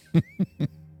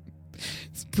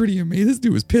 It's pretty amazing. This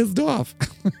dude was pissed off.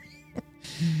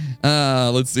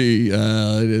 Let's see.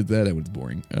 That one's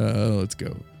boring. Let's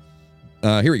go.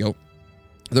 Here we go.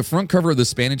 The front cover of the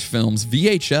Spanish film's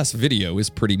VHS video is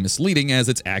pretty misleading, as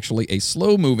it's actually a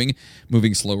slow-moving,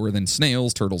 moving slower than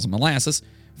snails, turtles, and molasses,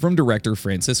 from director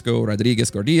Francisco Rodriguez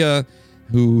Gordia,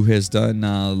 who has done,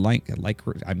 I'm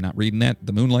not reading that,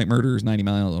 The Moonlight Murders, 90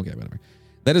 Miles, okay, whatever.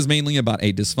 That is mainly about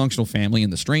a dysfunctional family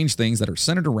and the strange things that are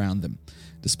centered around them.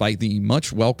 Despite the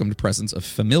much-welcomed presence of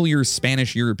familiar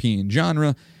Spanish-European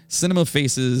genre cinema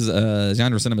faces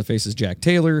Jack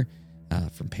Taylor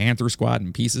from Panther Squad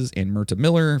and Pieces, and Myrta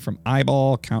Miller from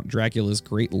Eyeball, Count Dracula's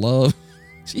Great Love.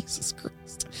 Jesus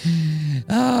Christ.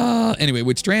 Anyway,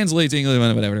 which translates to English,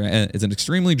 whatever, it's an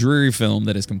extremely dreary film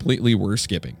that is completely worth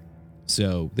skipping.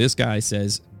 So this guy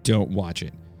says, don't watch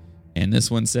it. And this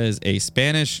one says, a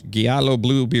Spanish Giallo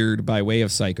Bluebeard by way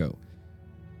of Psycho.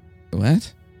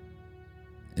 What?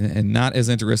 And not as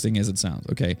interesting as it sounds.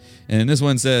 Okay. And this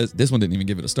one says, this one didn't even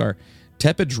give it a star.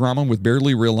 Tepid drama with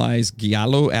barely realized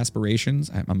Giallo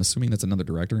aspirations. I'm assuming that's another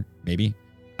director. Maybe.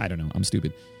 I don't know. I'm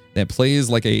stupid. That plays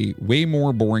like a way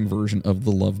more boring version of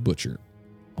The Love Butcher.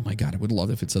 Oh my God. I would love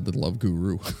if it said The Love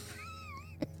Guru.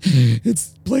 It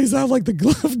plays out like The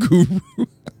Love Guru.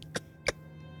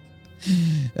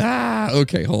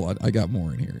 Okay. Hold on. I got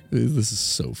more in here. This is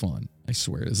so fun. I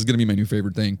swear. This is going to be my new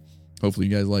favorite thing. Hopefully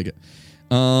you guys like it.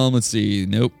 Let's see.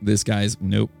 Nope. This guy's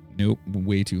nope.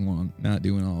 Way too long. Not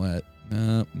doing all that.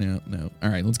 No. All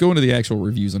right. Let's go into the actual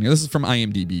reviews on here. This is from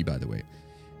IMDb, by the way.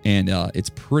 And it's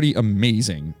pretty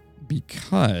amazing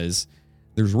because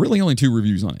there's really only 2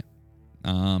 reviews on it.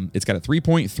 It's got a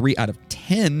 3.3 out of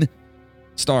 10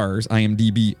 stars,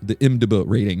 IMDb, the IMDb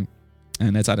rating,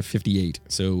 and that's out of 58.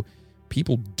 So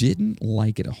people didn't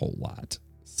like it a whole lot.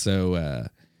 So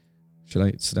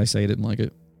should I say I didn't like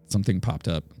it? Something popped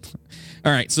up.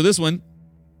 All right. So this one,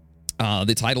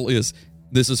 the title is,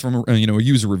 this is from a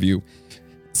user review.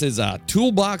 It says,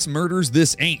 Toolbox Murders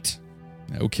This Ain't.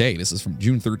 Okay, this is from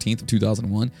June 13th of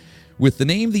 2001. With the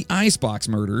name The Icebox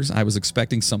Murders, I was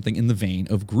expecting something in the vein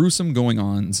of gruesome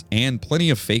going-ons and plenty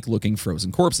of fake-looking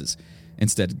frozen corpses.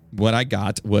 Instead, what I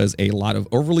got was a lot of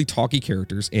overly talky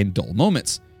characters and dull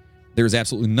moments. There's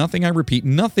absolutely nothing, I repeat,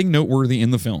 nothing noteworthy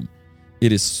in the film.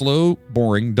 It is slow,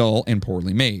 boring, dull, and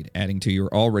poorly made, adding to your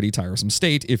already tiresome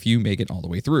state if you make it all the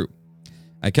way through.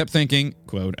 I kept thinking,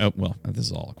 quote, oh, well, this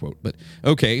is all a quote, but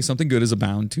okay, something good is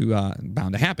bound to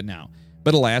happen now.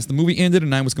 But alas, the movie ended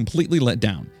and I was completely let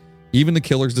down. Even the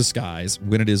killer's disguise,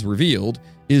 when it is revealed,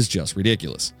 is just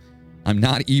ridiculous. I'm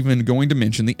not even going to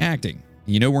mention the acting.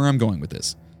 You know where I'm going with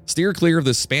this. Steer clear of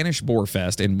the Spanish bore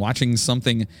fest and watching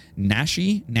something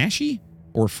Nashi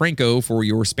or Franco for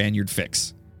your Spaniard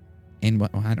fix. And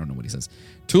I don't know what he says.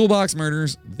 Toolbox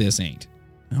Murders, this ain't.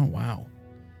 Oh, wow.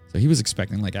 So he was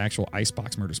expecting like actual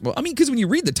Icebox Murders. Well, I mean, because when you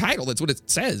read the title, that's what it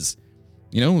says.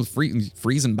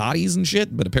 Freezing bodies and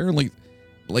shit. But apparently,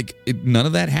 none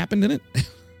of that happened in it.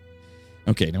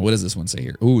 Okay, now what does this one say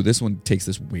here? Ooh, this one takes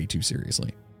this way too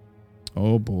seriously.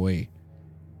 Oh, boy.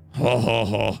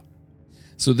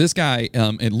 So this guy,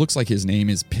 it looks like his name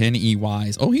is Penn E.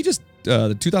 Wise. Oh, he just,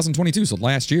 2022, so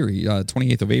last year,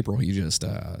 28th of April, he just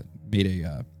made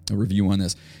a review on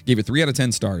this. Gave it 3 out of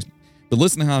 10 stars. But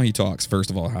listen to how he talks.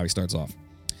 First of all, how he starts off.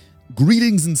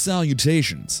 Greetings and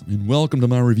salutations, and welcome to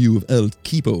my review of El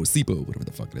Quipo, Sipo, whatever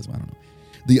the fuck it is, I don't know.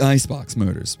 The Icebox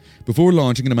Murders. Before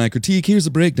launching into my critique, here's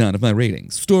a breakdown of my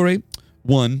ratings. Story,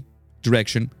 1.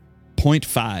 Direction,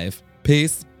 0.5.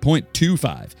 Pace,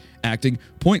 0.25. Acting,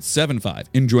 0.75.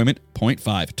 Enjoyment,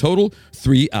 0.5. Total,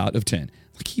 3 out of 10.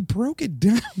 Like, he broke it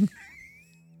down.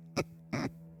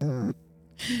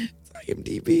 It's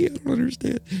IMDb, I don't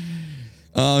understand.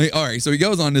 All right, so he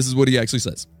goes on. This is what he actually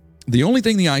says. The only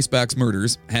thing the Icebox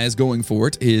Murders has going for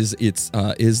it is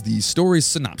the story's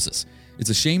synopsis. It's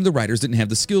a shame the writers didn't have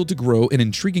the skill to grow an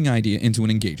intriguing idea into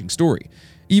an engaging story.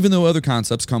 Even though other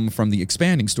concepts come from the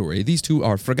expanding story, these two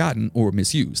are forgotten or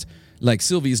misused, like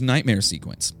Sylvie's nightmare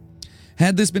sequence.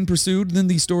 Had this been pursued, then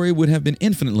the story would have been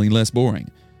infinitely less boring.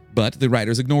 But the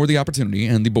writers ignored the opportunity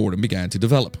and the boredom began to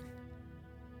develop.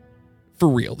 For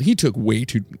real, he took way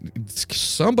too...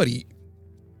 Somebody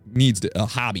needs a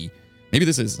hobby. Maybe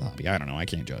this is a hobby. I don't know. I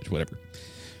can't judge. Whatever.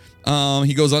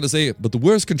 He goes on to say, but the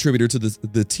worst contributor to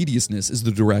the tediousness is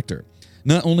the director.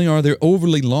 Not only are there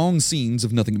overly long scenes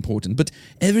of nothing important, but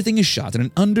everything is shot in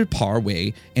an under par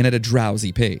way and at a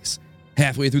drowsy pace.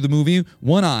 Halfway through the movie,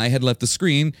 one eye had left the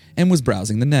screen and was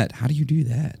browsing the net. How do you do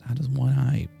that? How does one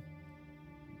eye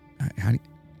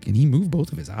can he move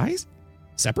both of his eyes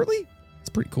separately? It's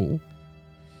pretty cool.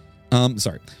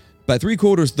 Sorry. By three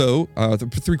quarters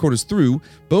through,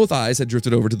 both eyes had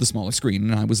drifted over to the smaller screen,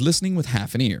 and I was listening with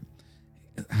half an ear.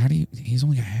 He's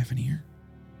only got half an ear?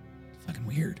 Fucking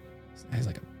weird. This guy's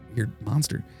like a weird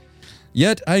monster.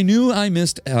 Yet I knew I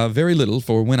missed very little,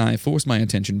 for when I forced my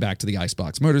attention back to the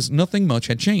Icebox murders, nothing much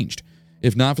had changed.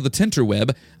 If not for the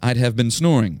tinterweb, I'd have been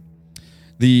snoring.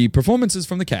 The performances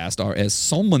from the cast are as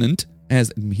fulminant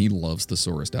as... He loves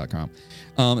thesaurus.com.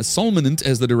 As fulminant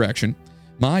as the direction.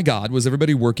 My God, was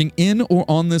everybody working in or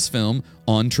on this film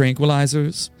on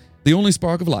tranquilizers? The only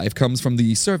spark of life comes from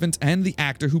the servant and the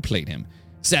actor who played him.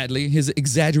 Sadly, his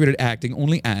exaggerated acting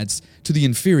only adds to the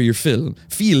inferior feel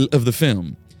of the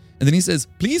film. And then he says,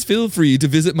 please feel free to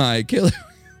visit my killer.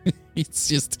 It's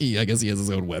just, I guess he has his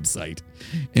own website.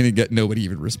 And nobody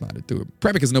even responded to him.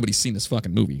 Probably because nobody's seen this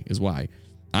fucking movie is why.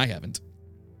 I haven't.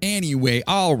 Anyway,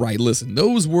 all right, listen,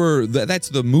 that's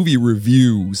the movie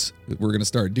reviews that we're going to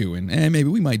start doing. And maybe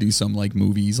we might do some like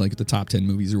movies, like the top 10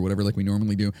 movies or whatever, like we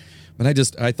normally do. But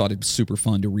I thought it'd be super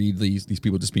fun to read these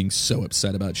people just being so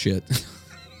upset about shit.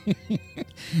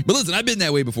 But listen, I've been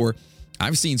that way before.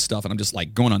 I've seen stuff and I'm just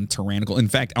like going on tyrannical. In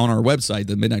fact, on our website,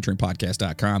 the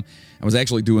midnighttrainpodcast.com, I was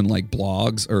actually doing like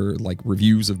blogs or like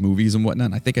reviews of movies and whatnot.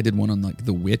 And I think I did one on like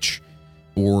The Witch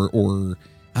or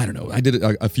I don't know. I did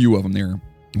a few of them there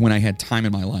when I had time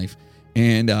in my life.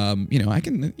 And, I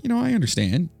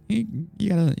understand. You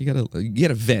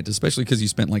gotta vent, especially because you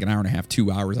spent like an hour and a half,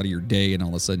 2 hours out of your day. And all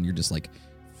of a sudden you're just like,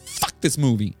 fuck this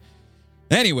movie.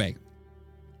 Anyway.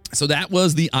 So that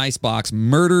was the Icebox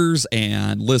murders,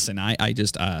 and listen, I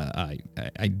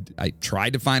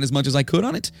tried to find as much as I could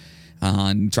on it,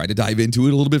 and tried to dive into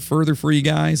it a little bit further for you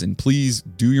guys, and please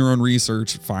do your own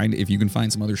research, if you can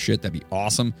find some other shit, that'd be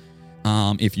awesome.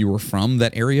 If you were from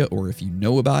that area, or if you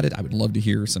know about it, I would love to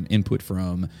hear some input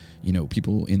from,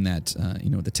 people in that,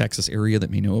 the Texas area that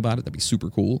may know about it. That'd be super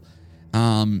cool.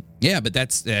 But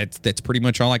that's pretty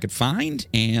much all I could find,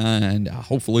 and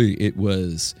hopefully it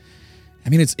was... I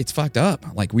mean, it's fucked up.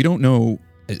 Like, we don't know.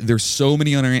 There's so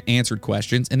many unanswered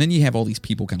questions. And then you have all these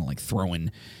people kind of like throwing,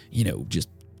 just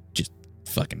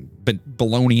fucking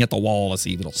baloney at the wall to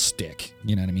see if it'll stick.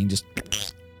 You know what I mean? Just,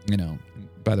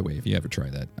 by the way, if you ever try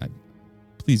that,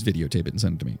 please videotape it and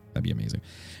send it to me. That'd be amazing.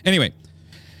 Anyway,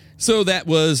 so that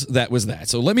was that.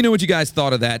 So let me know what you guys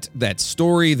thought of that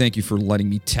story. Thank you for letting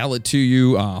me tell it to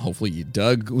you. Hopefully you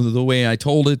dug the way I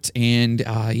told it. And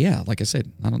like I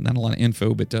said, not a lot of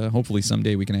info, but hopefully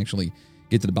someday we can actually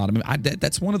get to the bottom of it.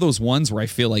 That's one of those ones where I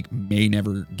feel like may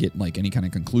never get like any kind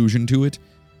of conclusion to it,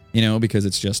 because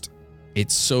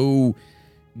it's so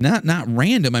not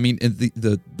random. I mean,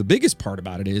 the biggest part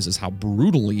about it is how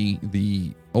brutally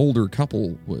the older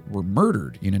couple were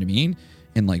murdered. You know what I mean?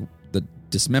 And like the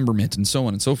dismemberment and so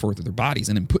on and so forth of their bodies,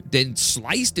 and then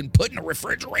sliced and put in a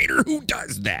refrigerator. Who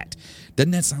does that?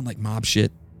 Doesn't that sound like mob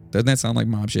shit? And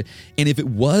if it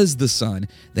was the son,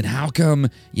 then how come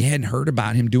you hadn't heard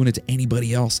about him doing it to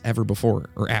anybody else ever before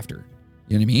or after?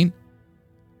 You know what I mean?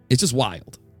 It's just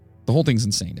wild. The whole thing's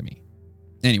insane to me.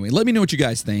 Anyway, let me know what you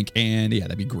guys think, and yeah,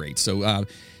 that'd be great. So,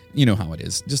 you know how it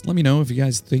is. Just let me know if you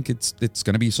guys think it's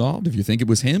going to be solved. If you think it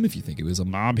was him, if you think it was a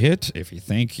mob hit, if you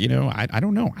think, I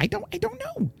don't know. I don't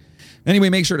know. Anyway,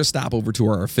 make sure to stop over to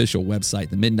our official website,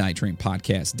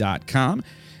 themidnighttrainpodcast.com.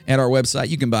 At our website,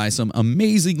 you can buy some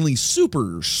amazingly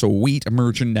super sweet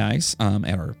merchandise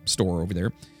at our store over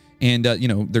there. And,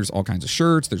 there's all kinds of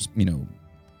shirts. There's,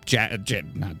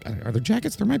 are there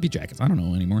jackets? There might be jackets. I don't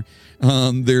know anymore.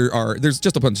 There's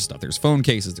just a bunch of stuff. There's phone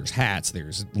cases. There's hats.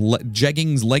 There's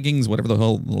jeggings, leggings, whatever the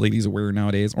hell the ladies are wearing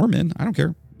nowadays, or men. I don't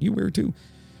care. You wear it too.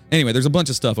 Anyway, there's a bunch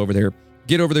of stuff over there.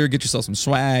 Get over there, get yourself some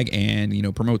swag,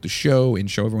 and promote the show and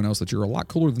show everyone else that you're a lot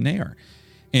cooler than they are.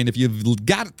 And if you've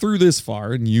got it through this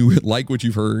far and you like what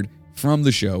you've heard from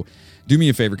the show, do me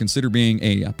a favor, consider being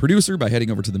a producer by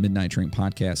heading over to the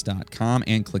midnighttrainpodcast.com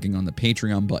and clicking on the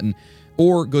Patreon button,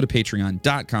 or go to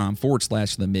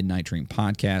patreon.com/the Midnight Train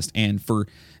Podcast. And for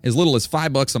as little as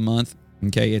 $5 a month,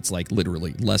 okay, it's like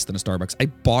literally less than a Starbucks. I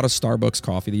bought a Starbucks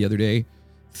coffee the other day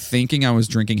thinking I was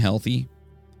drinking healthy,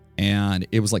 and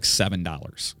it was like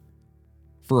 $7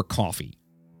 for a coffee.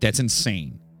 That's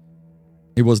insane.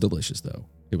 It was delicious, though.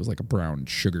 It was like a brown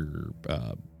sugar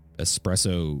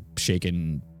espresso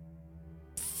shaken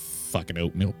fucking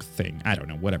oat milk thing. I don't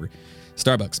know, whatever.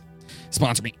 Starbucks,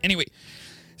 sponsor me. Anyway,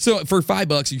 so for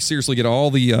 $5, you seriously get all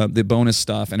the bonus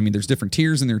stuff. And I mean, there's different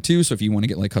tiers in there too. So if you want to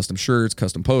get like custom shirts,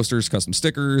 custom posters, custom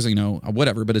stickers,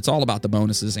 whatever, but it's all about the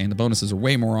bonuses, and the bonuses are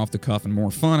way more off the cuff and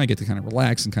more fun. I get to kind of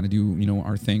relax and kind of do,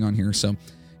 our thing on here. So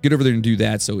get over there and do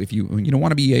that. So if you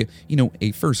want to be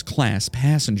a first class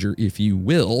passenger, if you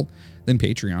will, then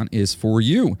Patreon is for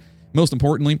you. Most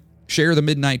importantly, share the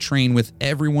Midnight Train with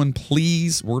everyone,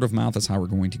 please. Word of mouth is how we're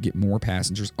going to get more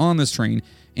passengers on this train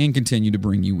and continue to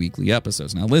bring you weekly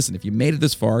episodes. Now listen, if you made it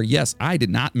this far, yes, I did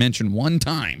not mention one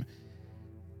time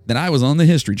that I was on the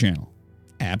History Channel.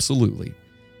 Absolutely.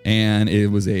 And it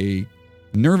was a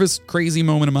nervous, crazy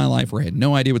moment in my life where I had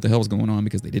no idea what the hell was going on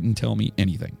because they didn't tell me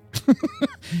anything.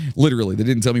 Literally, they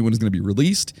didn't tell me when it was going to be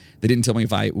released. They didn't tell me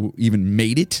if I even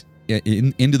made it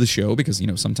into the show because,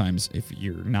 sometimes if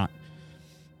you're not,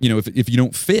 if you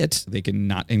don't fit, they can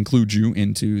not include you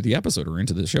into the episode or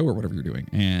into the show or whatever you're doing.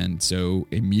 And so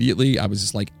immediately I was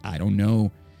just like, I don't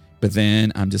know. But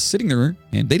then I'm just sitting there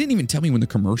and they didn't even tell me when the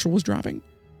commercial was dropping.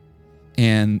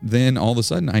 And then all of a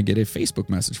sudden I get a Facebook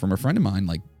message from a friend of mine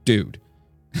like, dude,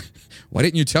 why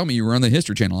didn't you tell me you were on the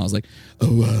History Channel? I was like,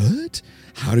 what?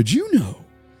 How did you know?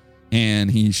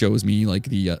 And he shows me like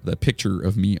the picture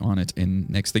of me on it. And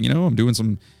next thing you know, I'm doing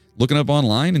some looking up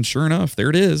online and sure enough, there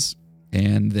it is.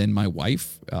 And then my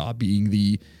wife, being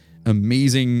the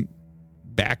amazing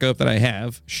backup that I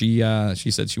have, she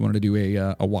said she wanted to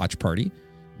do a watch party.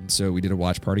 And so we did a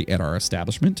watch party at our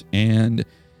establishment. And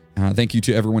thank you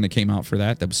to everyone that came out for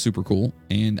that. That was super cool.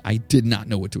 And I did not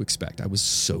know what to expect. I was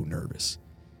so nervous.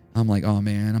 I'm like, oh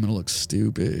man, I'm going to look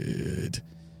stupid.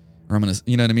 Or I'm going to,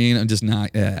 you know what I mean? I'm just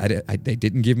not, they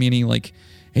didn't give me any like,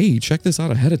 hey, check this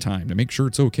out ahead of time to make sure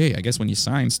it's okay. I guess when you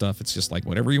sign stuff, it's just like,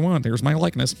 whatever you want. There's my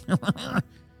likeness.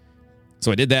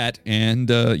 So I did that. And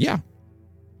yeah,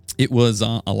 it was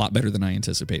a lot better than I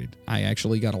anticipated. I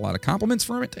actually got a lot of compliments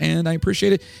from it and I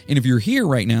appreciate it. And if you're here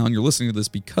right now and you're listening to this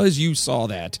because you saw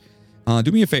that,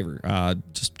 do me a favor.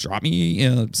 Just drop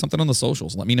me something on the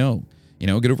socials. Let me know.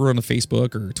 Get over on the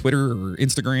Facebook or Twitter or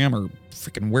Instagram or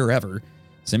freaking wherever.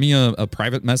 Send me a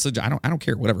private message. I don't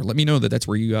care. Whatever. Let me know that that's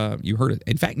where you heard it.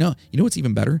 In fact, no. You know what's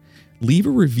even better? Leave a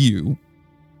review,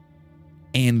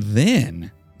 and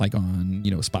then like on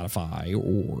Spotify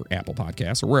or Apple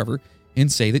Podcasts or wherever,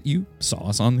 and say that you saw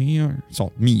us on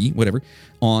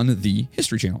on the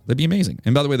History Channel. That'd be amazing.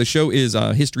 And by the way, the show is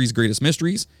History's Greatest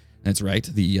Mysteries. That's right.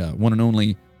 The one and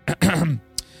only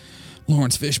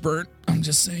Lawrence Fishburne. I'm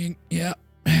just saying. Yeah,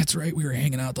 that's right. We were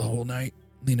hanging out the whole night.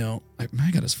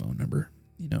 I got his phone number.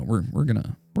 We're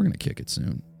gonna kick it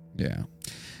soon. Yeah,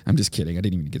 I'm just kidding. I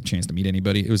didn't even get a chance to meet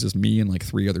anybody. It was just me and like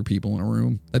 3 other people in a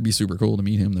room. That'd be super cool to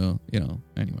meet him, though.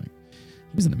 Anyway,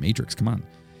 he was in the Matrix. Come on.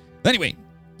 Anyway,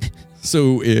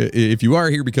 so if you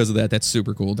are here because of that, that's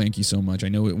super cool. Thank you so much. I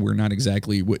know we're not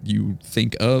exactly what you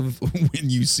think of when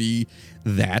you see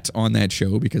that on that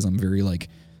show because I'm very like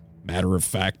matter of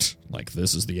fact, like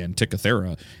this is the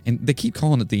Antikythera, and they keep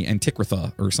calling it the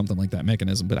Antikythera or something like that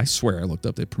mechanism, but I swear I looked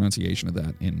up the pronunciation of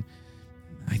that and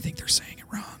I think they're saying it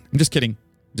wrong. I'm just kidding.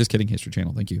 History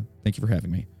Channel. Thank you for having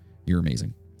me. You're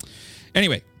amazing.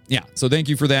 Anyway, yeah, so thank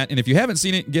you for that. And if you haven't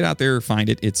seen it, get out there, find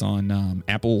it. It's on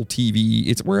Apple TV.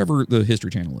 It's wherever the History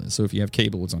Channel is. So if you have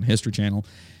cable, it's on History Channel.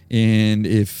 And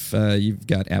if you've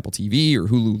got Apple TV or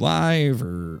Hulu Live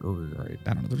or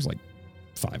I don't know, there's like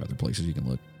 5 other places you can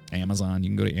look. Amazon. You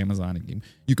can go to Amazon and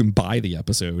you can buy the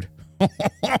episode.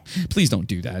 Please don't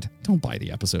do that. Don't buy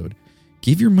the episode.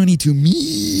 Give your money to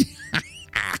me.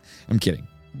 I'm kidding.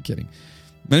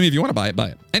 Maybe if you want to buy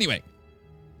it. Anyway,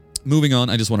 moving on.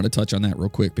 I just wanted to touch on that real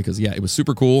quick because, yeah, it was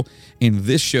super cool. And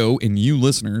this show and you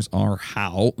listeners are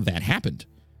how that happened.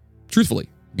 Truthfully,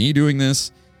 me doing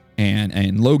this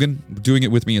and Logan doing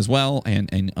it with me as well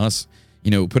and us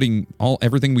putting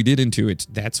everything we did into it,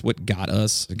 that's what got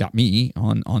me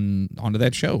onto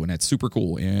that show. And that's super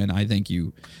cool. And I thank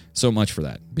you so much for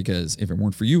that because if it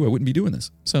weren't for you, I wouldn't be doing this.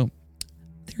 So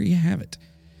there you have it.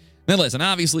 Now listen,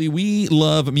 obviously we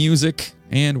love music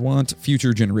and want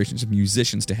future generations of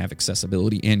musicians to have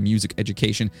accessibility and music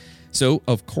education. So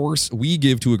of course we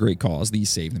give to a great cause, the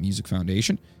Save the Music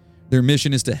Foundation. Their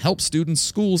mission is to help students,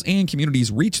 schools, and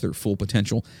communities reach their full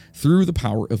potential through the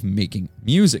power of making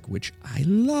music, which I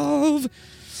love.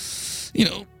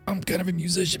 I'm kind of a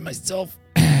musician myself.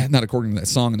 Not according to that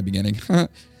song in the beginning.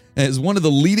 As one of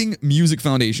the leading music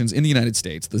foundations in the United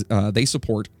States, they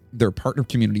support their partner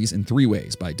communities in 3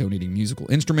 ways: by donating musical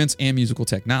instruments and musical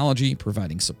technology,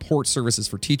 providing support services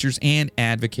for teachers, and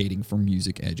advocating for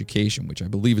music education, which I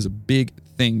believe is a big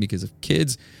thing because if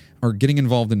kids are getting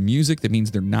involved in music, that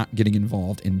means they're not getting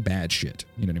involved in bad shit.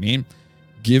 You know what I mean?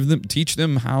 Teach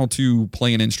them how to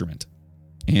play an instrument.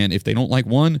 And if they don't like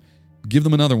one, give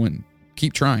them another one.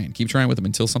 Keep trying with them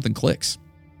until something clicks.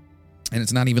 And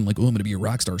it's not even like, I'm going to be a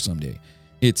rock star someday.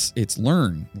 It's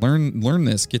learn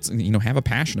this, have a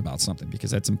passion about something,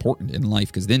 because that's important in life,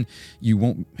 because then you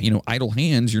won't, idle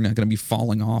hands, you're not going to be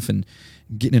falling off and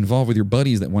getting involved with your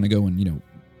buddies that want to go and,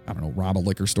 I don't know, rob a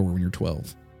liquor store when you're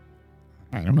 12.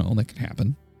 I don't know, that could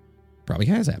happen. Probably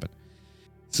has happened.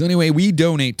 So anyway, we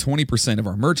donate 20% of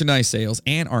our merchandise sales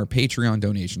and our Patreon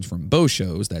donations from both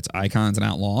shows. That's Icons and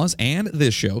Outlaws and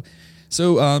this show.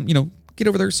 So, get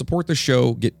over there, support the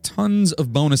show, get tons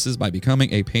of bonuses by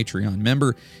becoming a Patreon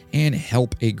member, and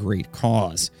help a great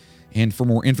cause. And for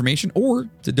more information or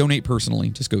to donate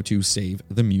personally, just go to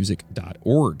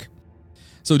savethemusic.org.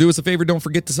 So do us a favor, don't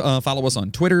forget to follow us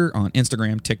on Twitter, on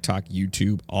Instagram, TikTok,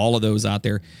 YouTube, all of those out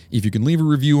there. If you can leave a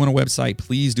review on a website,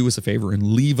 please do us a favor and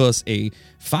leave us a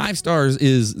 5 stars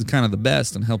is kind of the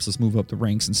best and helps us move up the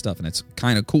ranks and stuff. And it's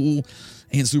kind of cool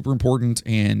and super important.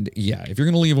 And yeah, if you're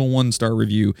going to leave a 1-star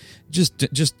review, just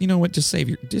just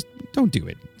don't do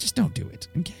it. Just don't do it.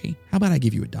 Okay. How about I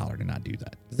give you $1 to not do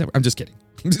that? I'm just kidding.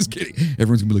 I'm just kidding.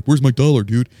 Everyone's going to be like, where's my $1,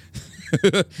 dude?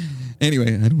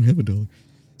 Anyway, I don't have $1.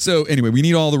 So anyway, we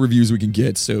need all the reviews we can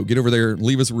get. So get over there,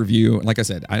 leave us a review. Like I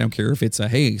said, I don't care if it's a,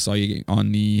 hey, saw you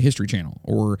on the History Channel,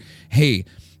 or hey,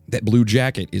 that blue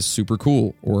jacket is super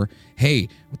cool, or hey,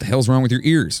 what the hell's wrong with your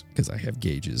ears? Because I have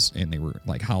gauges and they were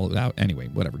like hollowed out. Anyway,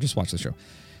 whatever, just watch the show.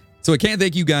 So I can't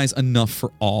thank you guys enough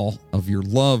for all of your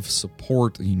love,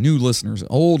 support, the new listeners,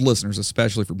 old listeners,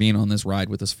 especially for being on this ride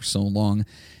with us for so long.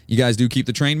 You guys do keep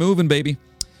the train moving, baby.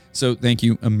 So thank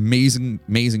you, amazing,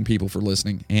 amazing people, for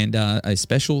listening. And a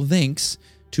special thanks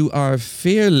to our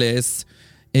fearless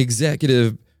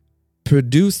executive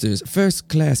producers,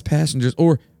 first-class passengers,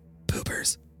 or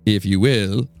poopers, if you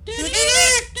will.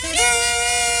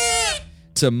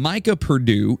 To Micah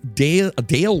Purdue,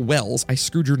 Dale Wells. I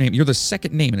screwed your name. You're the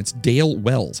second name, and it's Dale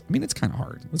Wells. I mean, it's kind of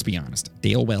hard. Let's be honest.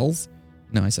 Dale Wells?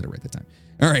 No, I said it right that time.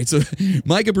 All right, so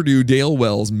Micah Purdue, Dale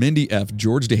Wells, Mindy F.,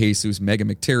 George DeJesus, Megan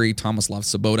McTerry, Tomislav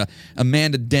Sabota,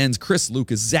 Amanda Denz, Chris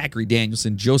Lucas, Zachary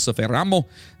Danielson, Joseph Eramo.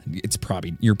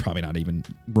 You're probably not even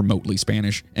remotely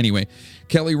Spanish. Anyway,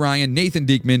 Kelly Ryan, Nathan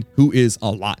Diekman, who is a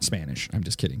lot Spanish. I'm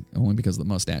just kidding, only because of the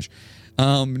mustache.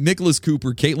 Nicholas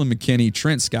Cooper, Caitlin McKinney,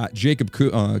 Trent Scott, Jacob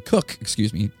Cook,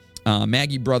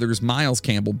 Maggie Brothers, Miles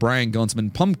Campbell, Brian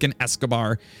Guntzman, Pumpkin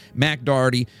Escobar, Mac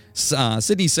Doherty,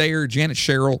 Sydney Sayer, Janet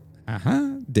Sherrill.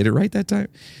 Did it right that time.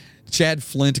 Chad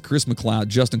Flint, Chris McLeod,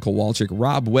 Justin Kowalczyk,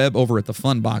 Rob Webb over at the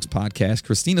Funbox Podcast,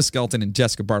 Christina Skelton, and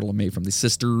Jessica Bartolome from the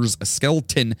Sisters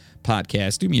Skelton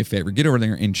Podcast. Do me a favor, get over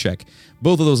there and check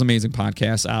both of those amazing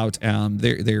podcasts out.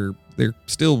 They're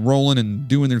still rolling and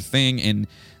doing their thing, and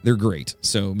they're great.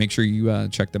 So make sure you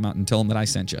check them out and tell them that I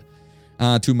sent you.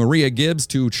 To Maria Gibbs,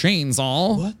 to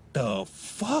Chainsaw. What the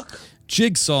fuck?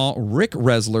 Jigsaw, Rick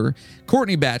Resler,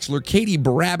 Courtney Batchelor, Katie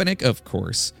Brabenick, of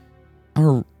course,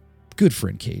 our good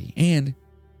friend Katie, and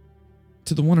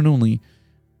to the one and only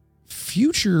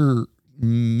future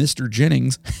Mr.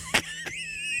 Jennings.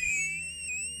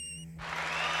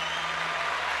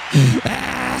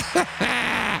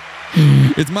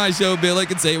 It's my show, Bill. I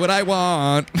can say what I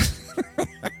want.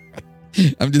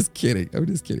 I'm just kidding.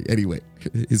 Anyway,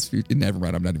 his future. Never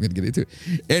mind. I'm not even going to get into it.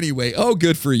 Anyway,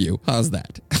 good for you. How's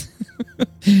that?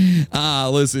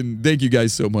 Listen, thank you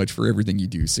guys so much for everything you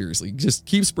do. Seriously, just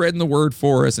keep spreading the word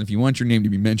for us. And if you want your name to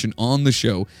be mentioned on the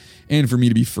show and for me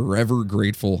to be forever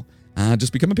grateful,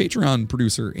 just become a Patreon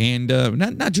producer. And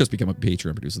not just become a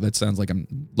Patreon producer. That sounds like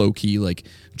I'm low-key, like,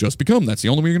 just become. That's the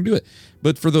only way you're going to do it.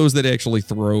 But for those that actually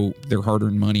throw their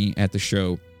hard-earned money at the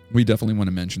show, we definitely want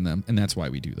to mention them, and that's why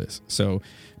we do this. So,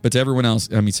 but to everyone else,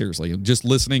 I mean, seriously, just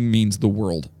listening means the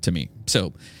world to me.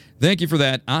 So, thank you for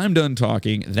that. I'm done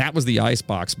talking. That was the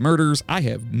Icebox Murders. I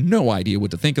have no idea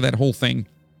what to think of that whole thing.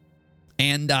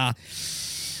 And,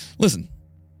 listen,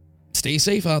 stay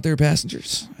safe out there,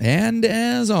 passengers. And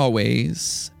as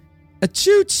always, a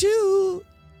choo-choo.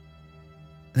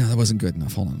 No, that wasn't good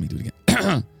enough. Hold on, let me do it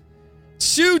again.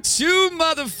 Choo-choo,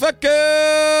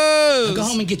 motherfuckers! Go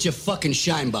home and get your fucking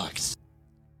shine box.